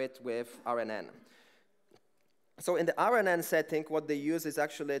married with RNN. So in the RNN setting, what they use is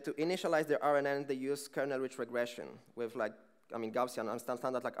actually to initialize their RNN, they use kernel-rich regression with like, Gaussian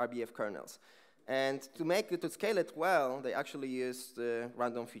standard like RBF kernels. And to scale it well, they actually used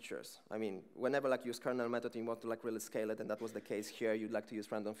random features. Whenever like use kernel method, you want to like really scale it, and that was the case here. You'd like to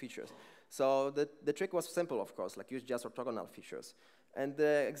use random features. So the trick was simple, of course, like use just orthogonal features. And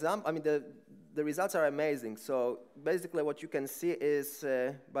the results are amazing. So basically what you can see is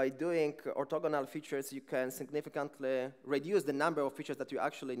by doing orthogonal features, you can significantly reduce the number of features that you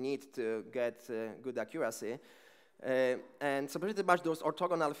actually need to get good accuracy. And so pretty much those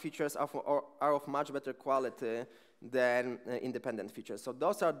orthogonal features are of much better quality than independent features. So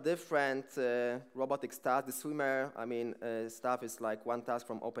those are different robotic tasks. The swimmer, stuff is like one task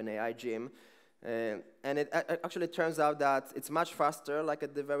from OpenAI Gym. And it actually turns out that it's much faster, like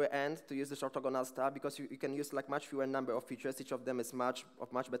at the very end, to use this orthogonal stuff because you can use like much fewer number of features. Each of them is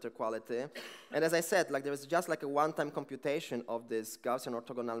of much better quality. And as I said, like there is just like a one-time computation of this Gaussian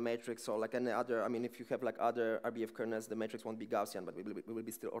orthogonal matrix, or like any other. If you have like other RBF kernels, the matrix won't be Gaussian, but it will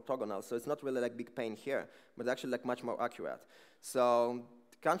be still orthogonal. So it's not really like big pain here, but actually like much more accurate. So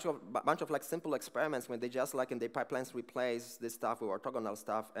bunch of like simple experiments when they just like in their pipelines replace this stuff with orthogonal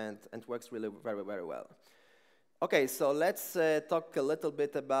stuff, and works really very, very well. Okay, so let's talk a little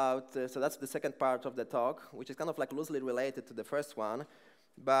bit about, so that's the second part of the talk, which is kind of like loosely related to the first one,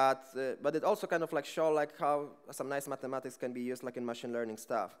 but it also kind of like show like how some nice mathematics can be used like in machine learning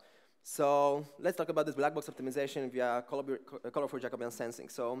stuff. So let's talk about this black box optimization via colorful Jacobian sensing.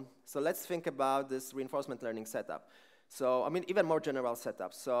 So let's think about this reinforcement learning setup. So I mean, even more general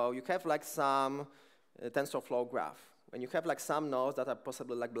setup. So you have like some TensorFlow graph, and you have like some nodes that are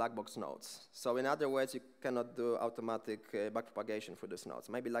possibly like black box nodes. So in other words, you cannot do automatic backpropagation for these nodes.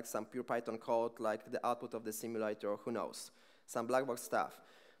 Maybe like some pure Python code, like the output of the simulator, who knows, some black box stuff.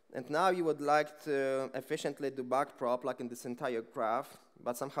 And now you would like to efficiently do backprop like in this entire graph,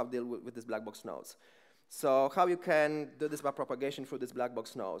 but somehow deal with these black box nodes. So how you can do this backpropagation through these black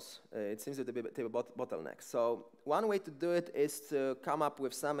box nodes? It seems to be a bottleneck. So one way to do it is to come up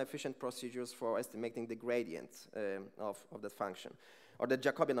with some efficient procedures for estimating the gradient of that function, or the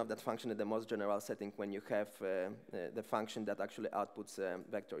Jacobian of that function in the most general setting when you have the function that actually outputs a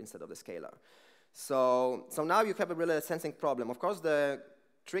vector instead of the scalar. So now you have a really sensing problem. Of course, the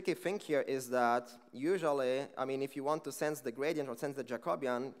tricky thing here is that usually, I mean, if you want to sense the gradient or sense the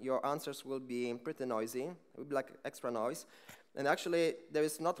Jacobian, your answers will be pretty noisy. It will be like extra noise. And actually, there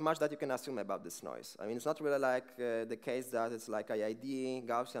is not much that you can assume about this noise. I mean, it's not really like the case that it's like IID,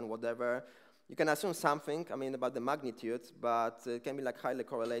 Gaussian, whatever. You can assume something, I mean, about the magnitude, but it can be like highly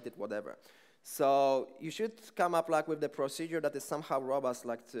correlated, whatever. So you should come up like with the procedure that is somehow robust,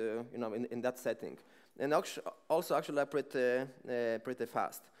 like to, you know, in that setting. And also actually pretty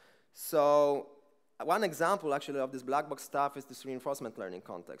fast. So one example actually of this black box stuff is this reinforcement learning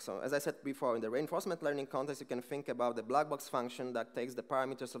context. So as I said before, in the reinforcement learning context, you can think about the black box function that takes the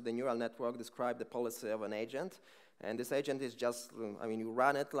parameters of the neural network, describe the policy of an agent. And this agent is just, I mean, you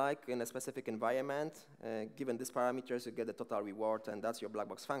run it like in a specific environment. Given these parameters, you get the total reward, and that's your black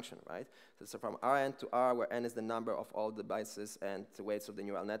box function, right? So from Rn to R, where n is the number of all the biases and weights of the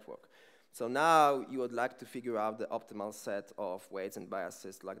neural network. So now you would like to figure out the optimal set of weights and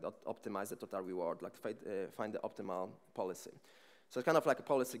biases, like optimize the total reward, like find the optimal policy. So it's kind of like a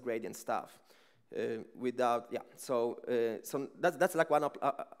policy gradient stuff. So that's like one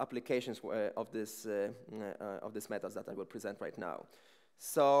applications of this methods that I will present right now.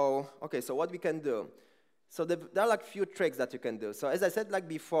 So okay, so what we can do? So there are like few tricks that you can do. So as I said like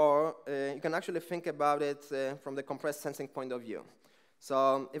before, you can actually think about it from the compressed sensing point of view.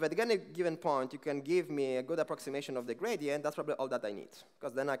 So if at any given point you can give me a good approximation of the gradient, that's probably all that I need,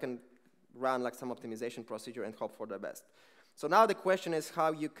 because then I can run like some optimization procedure and hope for the best. So now the question is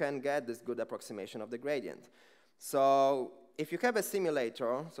how you can get this good approximation of the gradient. So if you have a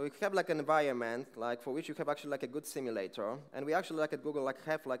simulator, so you have like an environment like for which you have actually like a good simulator, and we actually like at Google like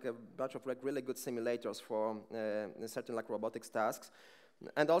have like a bunch of like really good simulators for certain like robotics tasks.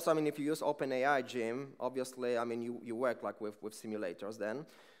 And also, I mean, if you use OpenAI Gym, obviously, I mean, you work like with simulators then.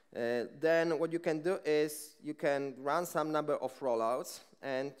 Then what you can do is you can run some number of rollouts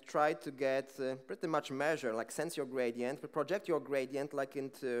and try to get pretty much measure, like sense your gradient, project your gradient like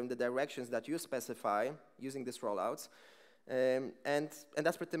into the directions that you specify using these rollouts. And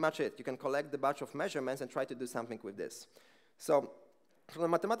that's pretty much it. You can collect a bunch of measurements and try to do something with this. So from a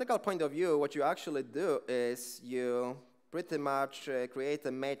mathematical point of view, what you actually do is you pretty much create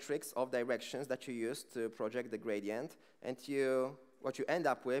a matrix of directions that you use to project the gradient, and what you end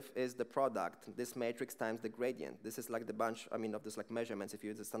up with is the product, this matrix times the gradient. This is like the bunch, I mean, of this like measurements if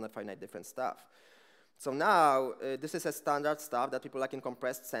you use the standard finite difference stuff. So now, this is a standard stuff that people like in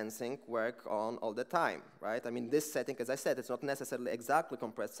compressed sensing work on all the time, right? I mean, this setting, as I said, it's not necessarily exactly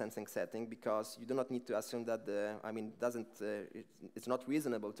compressed sensing setting because you do not need to assume that it's not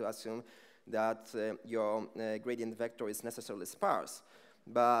reasonable to assume that your gradient vector is necessarily sparse.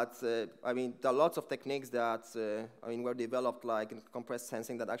 But, I mean, there are lots of techniques that, were developed like in compressed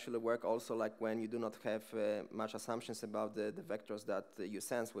sensing that actually work also like when you do not have much assumptions about the vectors that you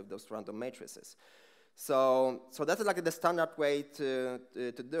sense with those random matrices. So that's like the standard way to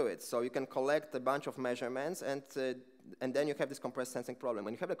do it. So you can collect a bunch of measurements and then you have this compressed sensing problem.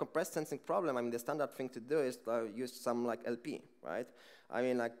 When you have a compressed sensing problem, I mean, the standard thing to do is use some like LP, right? I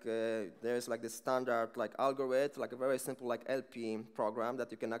mean, like there's like this standard like algorithm, like a very simple like LP program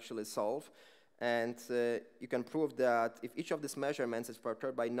that you can actually solve. And you can prove that if each of these measurements is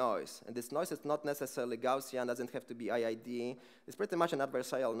perturbed by noise, and this noise is not necessarily Gaussian, doesn't have to be IID, it's pretty much an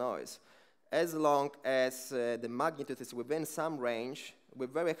adversarial noise. As long as the magnitude is within some range,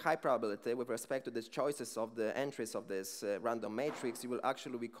 with very high probability with respect to the choices of the entries of this random matrix, you will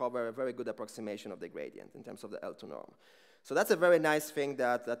actually recover a very good approximation of the gradient in terms of the L2 norm. So that's a very nice thing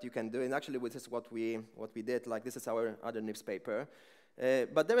that you can do, and actually this is what we did. Like, this is our other NIPS paper.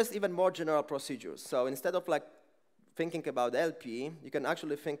 But there is even more general procedures. So instead of like thinking about LP, you can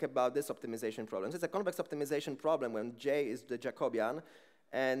actually think about this optimization problem. It's a convex optimization problem when J is the Jacobian.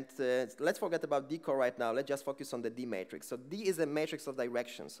 And let's forget about D core right now. Let's just focus on the D matrix. So D is a matrix of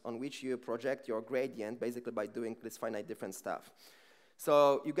directions on which you project your gradient, basically by doing this finite difference stuff.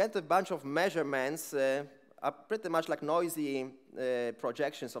 So you get a bunch of measurements, are pretty much like noisy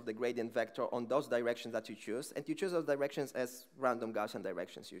projections of the gradient vector on those directions that you choose. And you choose those directions as random Gaussian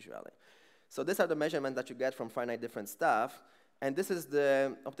directions, usually. So these are the measurements that you get from finite difference stuff. And this is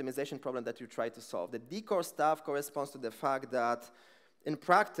the optimization problem that you try to solve. The D core stuff corresponds to the fact that in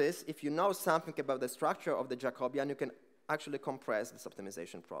practice, if you know something about the structure of the Jacobian, you can actually compress this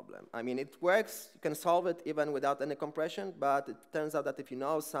optimization problem. I mean, it works. You can solve it even without any compression, but it turns out that if you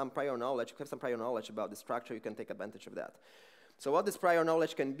know some prior knowledge, you have some prior knowledge about the structure, you can take advantage of that. So what this prior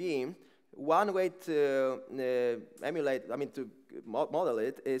knowledge can be, one way to emulate, I mean, to model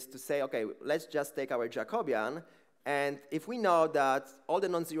it is to say, okay, let's just take our Jacobian, and if we know that all the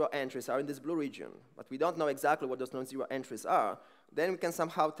non-zero entries are in this blue region, but we don't know exactly what those non-zero entries are, then we can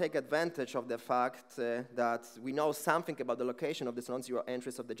somehow take advantage of the fact that we know something about the location of these non-zero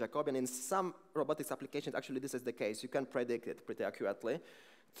entries of the Jacobian. In some robotics applications, actually, this is the case. You can predict it pretty accurately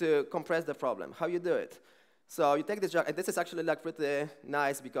to compress the problem. How you do it? So you take this, and this is actually like pretty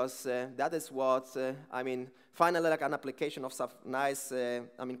nice because that is what, I mean, finally like an application of some nice,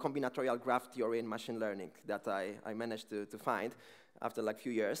 I mean, combinatorial graph theory in machine learning that I managed to find after like a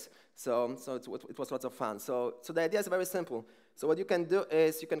few years. So it was lots of fun. So the idea is very simple. So what you can do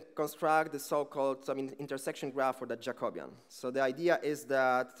is you can construct the so-called, I mean, intersection graph for that Jacobian. So the idea is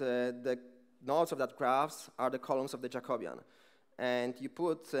that the nodes of that graphs are the columns of the Jacobian. And you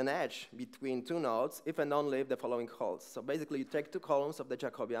put an edge between two nodes if and only if the following holds. So basically, you take two columns of the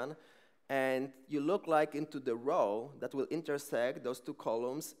Jacobian, and you look like into the row that will intersect those two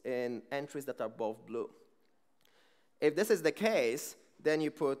columns in entries that are both blue. If this is the case, then you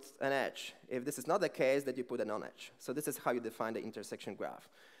put an edge. If this is not the case, then you put a non-edge. So this is how you define the intersection graph.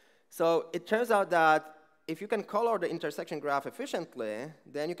 So it turns out that if you can color the intersection graph efficiently,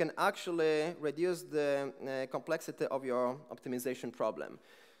 then you can actually reduce the complexity of your optimization problem.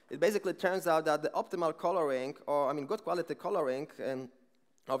 It basically turns out that the optimal coloring, or I mean good quality coloring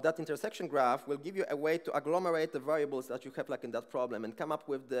of that intersection graph will give you a way to agglomerate the variables that you have like in that problem and come up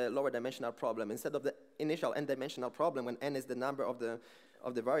with the lower dimensional problem. Instead of the initial n-dimensional problem when n is the number of the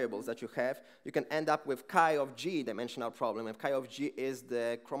variables that you have, you can end up with chi of g dimensional problem, and chi of g is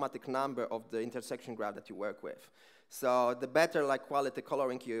the chromatic number of the intersection graph that you work with. So the better like quality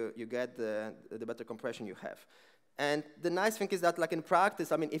coloring you get, the better compression you have. And the nice thing is that like in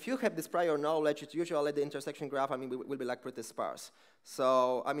practice, I mean, if you have this prior knowledge, it's usually the intersection graph, I mean, will be like pretty sparse.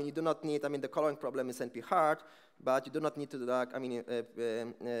 So, I mean, you do not need, I mean, the coloring problem is NP hard, but you do not need to like, I mean,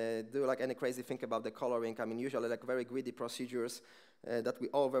 do like any crazy thing about the coloring. I mean, usually like very greedy procedures that we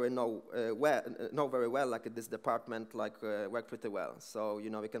all know very well, like in this department, like work pretty well. So,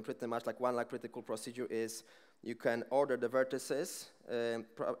 you know, we can pretty much, like one like pretty cool procedure is you can order the vertices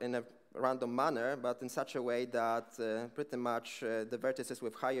in a random manner, but in such a way that pretty much the vertices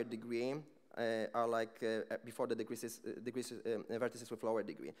with higher degree are like before the vertices with lower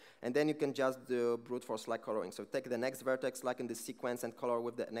degree. And then you can just do brute force like coloring. So take the next vertex like in this sequence and color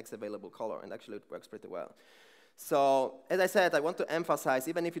with the next available color, and actually it works pretty well. So as I said, I want to emphasize,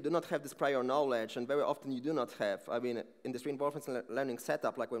 even if you do not have this prior knowledge, and very often you do not have, I mean, in this reinforcement learning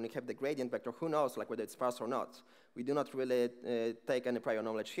setup, like when we have the gradient vector, who knows like whether it's sparse or not. We do not really take any prior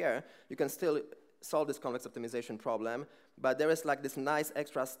knowledge here. You can still solve this convex optimization problem, but there is like this nice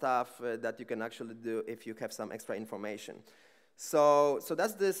extra stuff that you can actually do if you have some extra information. So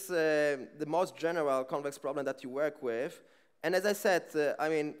that's this, the most general convex problem that you work with. And as I said, I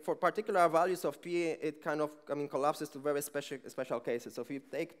mean, for particular values of P, it kind of, I mean, collapses to very special cases. So if you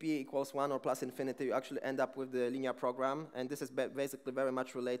take P equals 1 or plus infinity, you actually end up with the linear program. And this is basically very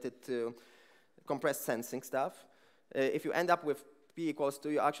much related to compressed sensing stuff. If you end up with P equals 2,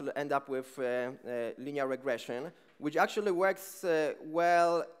 you actually end up with linear regression, which actually works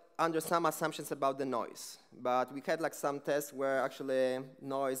well under some assumptions about the noise. But we had like some tests where actually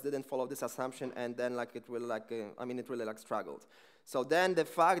noise didn't follow this assumption, and then like it will like, I mean, it really like struggled. So then the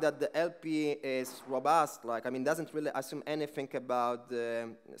fact that the LP is robust, like, I mean, doesn't really assume anything about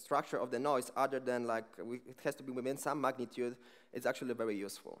the structure of the noise other than like, it has to be within some magnitude, it's actually very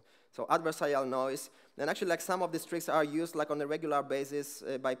useful. So adversarial noise, and actually like some of these tricks are used like on a regular basis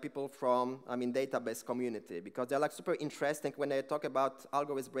by people from, I mean, database community, because they're like super interesting when they talk about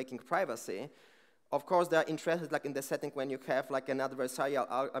algorithms breaking privacy. of course, they are interested like in the setting when you have like an adversarial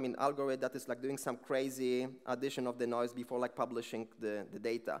algorithm that is like doing some crazy addition of the noise before like publishing the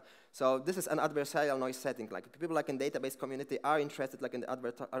data. So this is an adversarial noise setting. Like people like in database community are interested like in the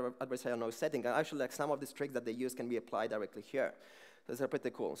adversarial noise setting, and actually like some of these tricks that they use can be applied directly here. So these are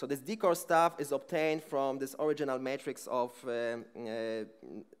pretty cool. So this decor stuff is obtained from this original matrix of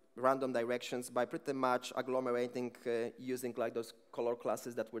random directions by pretty much agglomerating using like those color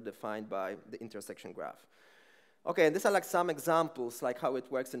classes that were defined by the intersection graph. Okay, and these are like some examples like how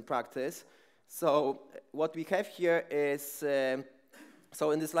it works in practice. So what we have here is,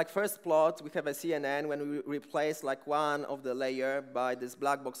 so in this like first plot, we have a CNN when we replace like one of the layer by this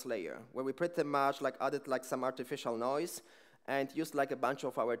black box layer, where we pretty much like added like some artificial noise and used like a bunch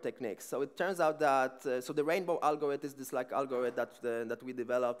of our techniques. So it turns out that, so the rainbow algorithm is this like algorithm that we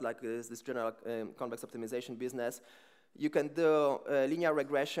developed, like this general convex optimization business. You can do linear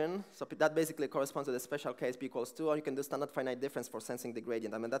regression, so that basically corresponds to the special case p equals 2, or you can do standard finite difference for sensing the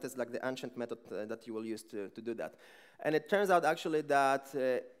gradient. I mean, that is like the ancient method that you will use to do that. And it turns out actually that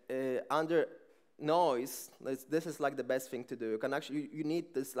under noise, this is like the best thing to do. You can actually, you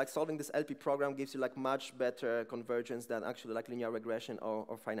need this, like solving this LP program gives you like much better convergence than actually like linear regression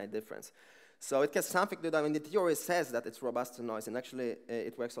or finite difference. So it has something to do, I mean, the theory says that it's robust to noise, and actually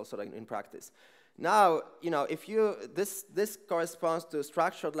it works also like in practice. Now, you know, if you, this corresponds to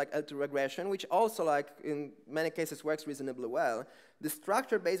structured like L2 regression, which also like in many cases works reasonably well. The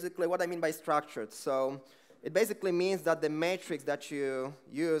structure basically, what I mean by structured, so it basically means that the matrix that you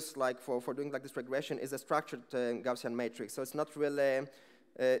use like for doing like this regression is a structured Gaussian matrix. So it's not really,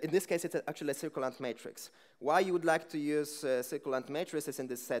 in this case, it's actually a circulant matrix. Why you would like to use circulant matrices in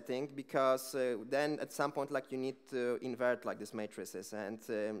this setting? Because then at some point like you need to invert like these matrices, and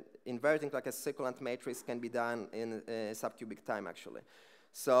inverting like a circulant matrix can be done in subcubic time actually.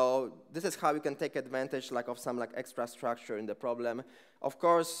 So this is how you can take advantage like of some like extra structure in the problem. Of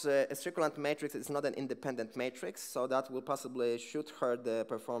course, a circulant matrix is not an independent matrix, so that will possibly should hurt the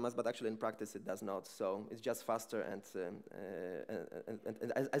performance, but actually in practice it does not. So it's just faster and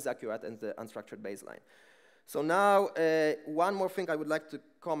as accurate as the unstructured baseline. So now, one more thing I would like to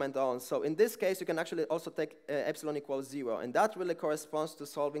comment on. So in this case, you can actually also take epsilon equals 0, and that really corresponds to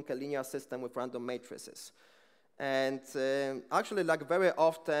solving a linear system with random matrices. And actually, like very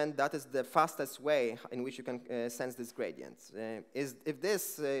often, that is the fastest way in which you can sense this gradient. Is if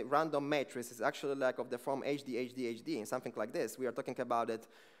this random matrix is actually like of the form HD, HD, HD, something like this, we are talking about it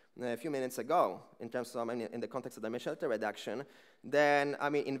a few minutes ago in terms of, I mean, in the context of the Shelter reduction, then, I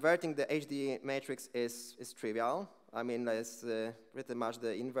mean, inverting the HD matrix is trivial. I mean, it's pretty much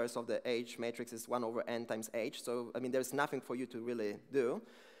the inverse of the H matrix is 1 over n times H. So, I mean, there's nothing for you to really do.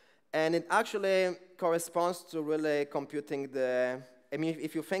 And it actually corresponds to really computing the, I mean,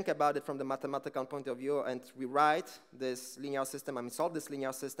 if you think about it from the mathematical point of view and we write this linear system, I mean, solve this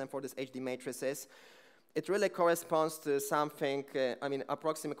linear system for these HD matrices, it really corresponds to something, I mean,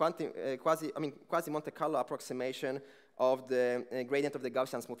 approximate quasi Monte Carlo approximation of the gradient of the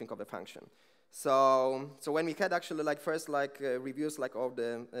Gaussian smoothing of the function. So when we had actually like first like reviews like of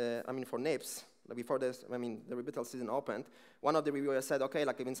the, I mean, for NIPS, before this, I mean, the rebuttal season opened, one of the reviewers said, okay,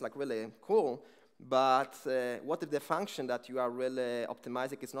 like it's like really cool, but what if the function that you are really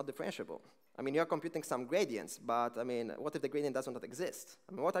optimizing is not differentiable? I mean, you're computing some gradients, but I mean, what if the gradient does not exist?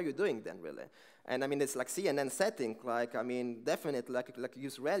 I mean, what are you doing then, really? And I mean, it's like CNN setting, like, I mean, definitely like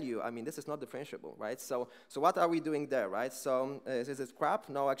use ReLU. I mean, this is not differentiable, right? So what are we doing there, right? So is it crap?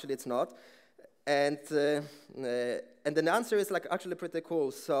 No, actually it's not. And then the answer is like actually pretty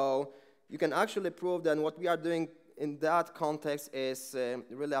cool. So you can actually prove that what we are doing in that context is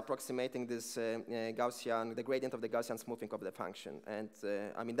really approximating this Gaussian, the gradient of the Gaussian smoothing of the function. And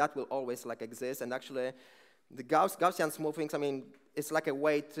I mean, that will always like exist. And actually, the Gaussian smoothings, I mean, it's like a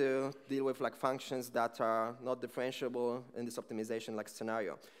way to deal with like functions that are not differentiable in this optimization like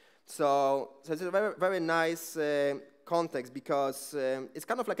scenario. So it's a very, very nice context because it's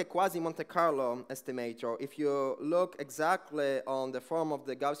kind of like a quasi-Monte Carlo estimator. If you look exactly on the form of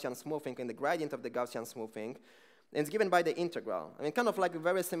the Gaussian smoothing and the gradient of the Gaussian smoothing, and it's given by the integral. I mean, kind of like a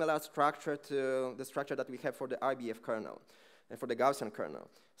very similar structure to the structure that we have for the RBF kernel and for the Gaussian kernel.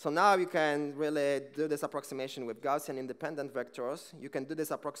 So now you can really do this approximation with Gaussian independent vectors. You can do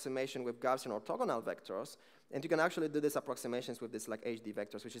this approximation with Gaussian orthogonal vectors. And you can actually do these approximations with this like HD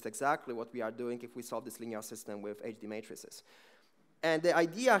vectors, which is exactly what we are doing if we solve this linear system with HD matrices. And the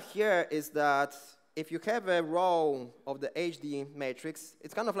idea here is that if you have a row of the HD matrix,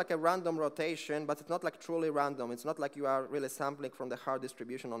 it's kind of like a random rotation, but it's not like truly random. It's not like you are really sampling from the hard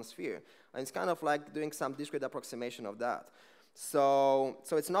distribution on a sphere. And it's kind of like doing some discrete approximation of that. So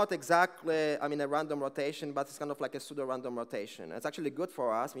it's not exactly, I mean, a random rotation, but it's kind of like a pseudo-random rotation. It's actually good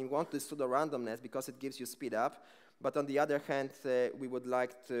for us. We want this pseudo-randomness because it gives you speed up. But on the other hand, we would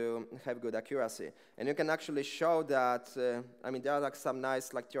like to have good accuracy. And you can actually show that, I mean, there are like some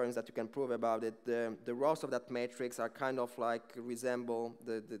nice like theorems that you can prove about it. The rows of that matrix are kind of like resemble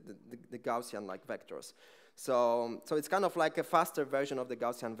the Gaussian like vectors. So it's kind of like a faster version of the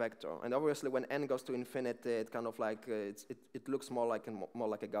Gaussian vector. And obviously, when n goes to infinity, it kind of like it looks more like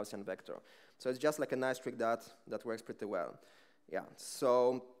a Gaussian vector. So it's just like a nice trick that works pretty well. Yeah.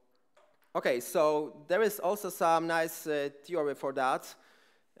 So okay. So there is also some nice theory for that.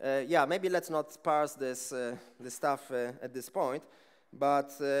 Yeah. Maybe let's not parse this stuff at this point.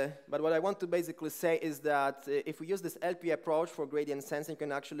 But what I want to basically say is that if we use this LP approach for gradient sensing, you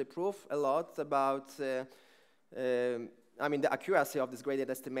can actually prove a lot about I mean, the accuracy of this gradient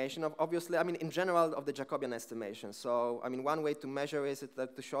estimation. Obviously, I mean, in general, of the Jacobian estimation. So, I mean, one way to measure is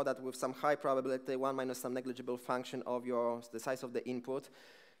to show that with some high probability, 1 minus some negligible function of the size of the input,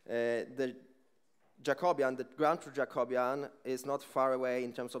 the Jacobian, the ground truth Jacobian, is not far away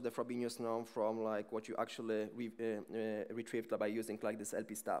in terms of the Frobenius norm from like what you actually retrieved by using like this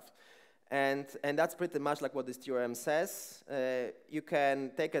LP stuff. And that's pretty much like what this theorem says. You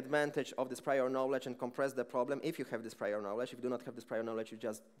can take advantage of this prior knowledge and compress the problem if you have this prior knowledge. If you do not have this prior knowledge, you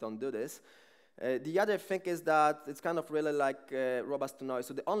just don't do this. The other thing is that it's kind of really like robust to noise.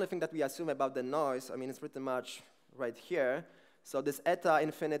 So the only thing that we assume about the noise, I mean, it's pretty much right here. So this eta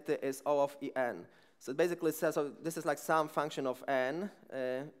infinity is O of En. So it basically says, so this is like some function of n,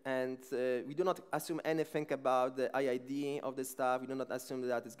 and we do not assume anything about the IID of this stuff. We do not assume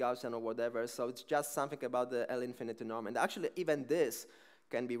that it's Gaussian or whatever. So it's just something about the L infinity norm. And actually, even this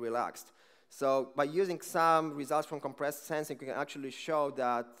can be relaxed. So by using some results from compressed sensing, we can actually show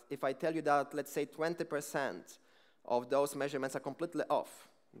that if I tell you that, let's say 20% of those measurements are completely off,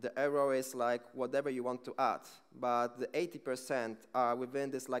 the error is like whatever you want to add, but the 80% are within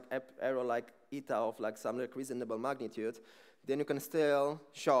this like error like eta of like some like reasonable magnitude, then you can still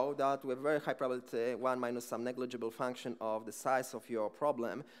show that with very high probability, 1 minus some negligible function of the size of your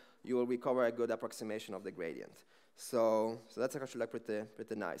problem, you will recover a good approximation of the gradient. So that's actually like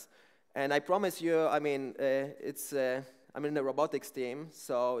pretty nice. And I promise you, I mean, I'm in the robotics team,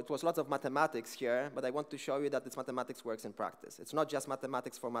 so it was lots of mathematics here, but I want to show you that this mathematics works in practice. It's not just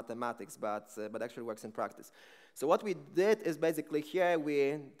mathematics for mathematics, but actually works in practice. So what we did is basically here,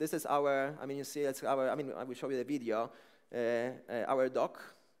 this is our, I mean, you see, it's our, I mean, I will show you the video, our dog,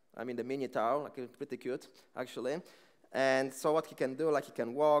 I mean, the Minotaur, like pretty cute, actually. And so what he can do, like he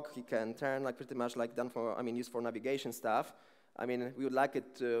can walk, he can turn, like pretty much like done for, I mean, used for navigation stuff. I mean, we would like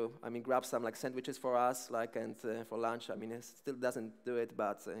it to, I mean, grab some like sandwiches for us, like, and for lunch. I mean, he still doesn't do it,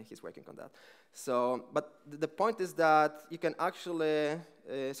 but he's working on that. So, but the point is that you can actually,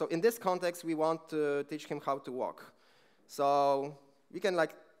 so in this context, we want to teach him how to walk. So we can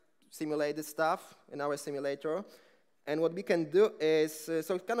like simulate this stuff in our simulator. And what we can do is,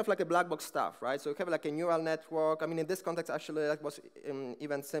 so it's kind of like a black box stuff, right? So we have like a neural network. I mean, in this context, actually, that was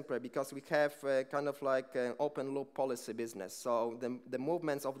even simpler because we have kind of like an open loop policy business. So the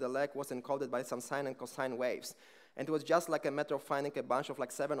movements of the leg was encoded by some sine and cosine waves. And it was just like a matter of finding a bunch of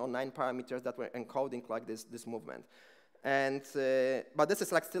like 7 or 9 parameters that were encoding like this movement. And, but this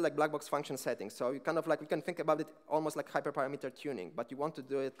is like still like black box function settings. So you kind of like, we can think about it almost like hyperparameter tuning, but you want to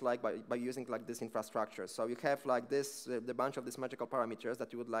do it like by using like this infrastructure. So you have like this, the bunch of these magical parameters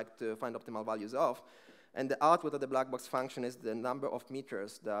that you would like to find optimal values of. And the output of the black box function is the number of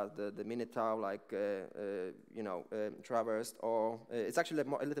meters that the Minotaur like, traversed, or it's actually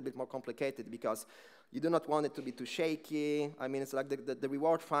a little bit more complicated because you do not want it to be too shaky. I mean, it's like the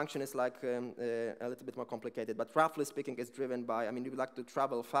reward function is like a little bit more complicated, but roughly speaking, it's driven by, I mean, you would like to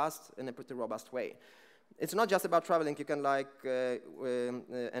travel fast in a pretty robust way. It's not just about traveling. You can like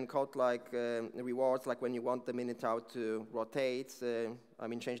encode like rewards, like when you want the Minotaur to rotate, I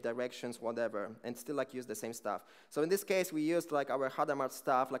mean, change directions, whatever, and still like use the same stuff. So in this case, we used like our Hadamard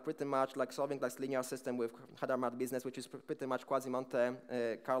stuff, like pretty much like solving like linear system with Hadamard business, which is pretty much quasi-Monte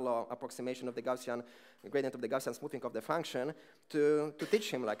Carlo approximation of the Gaussian gradient of the Gaussian smoothing of the function to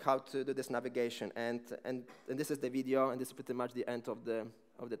teach him like how to do this navigation. And this is the video, and this is pretty much the end of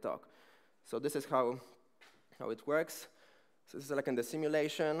the talk. So this is how it works. So this is like in the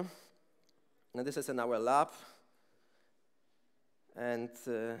simulation, and this is in our lab. And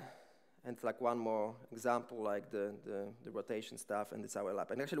like one more example, like the rotation stuff, and it's our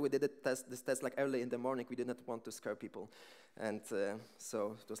lab. And actually, we did this test like early in the morning. We did not want to scare people, and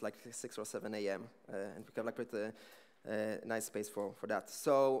so it was like 6 or 7 a.m. And we have like pretty nice space for that.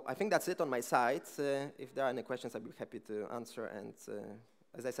 So I think that's it on my side. If there are any questions, I'd be happy to answer. And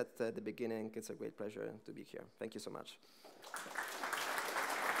as I said at the beginning, it's a great pleasure to be here. Thank you so much.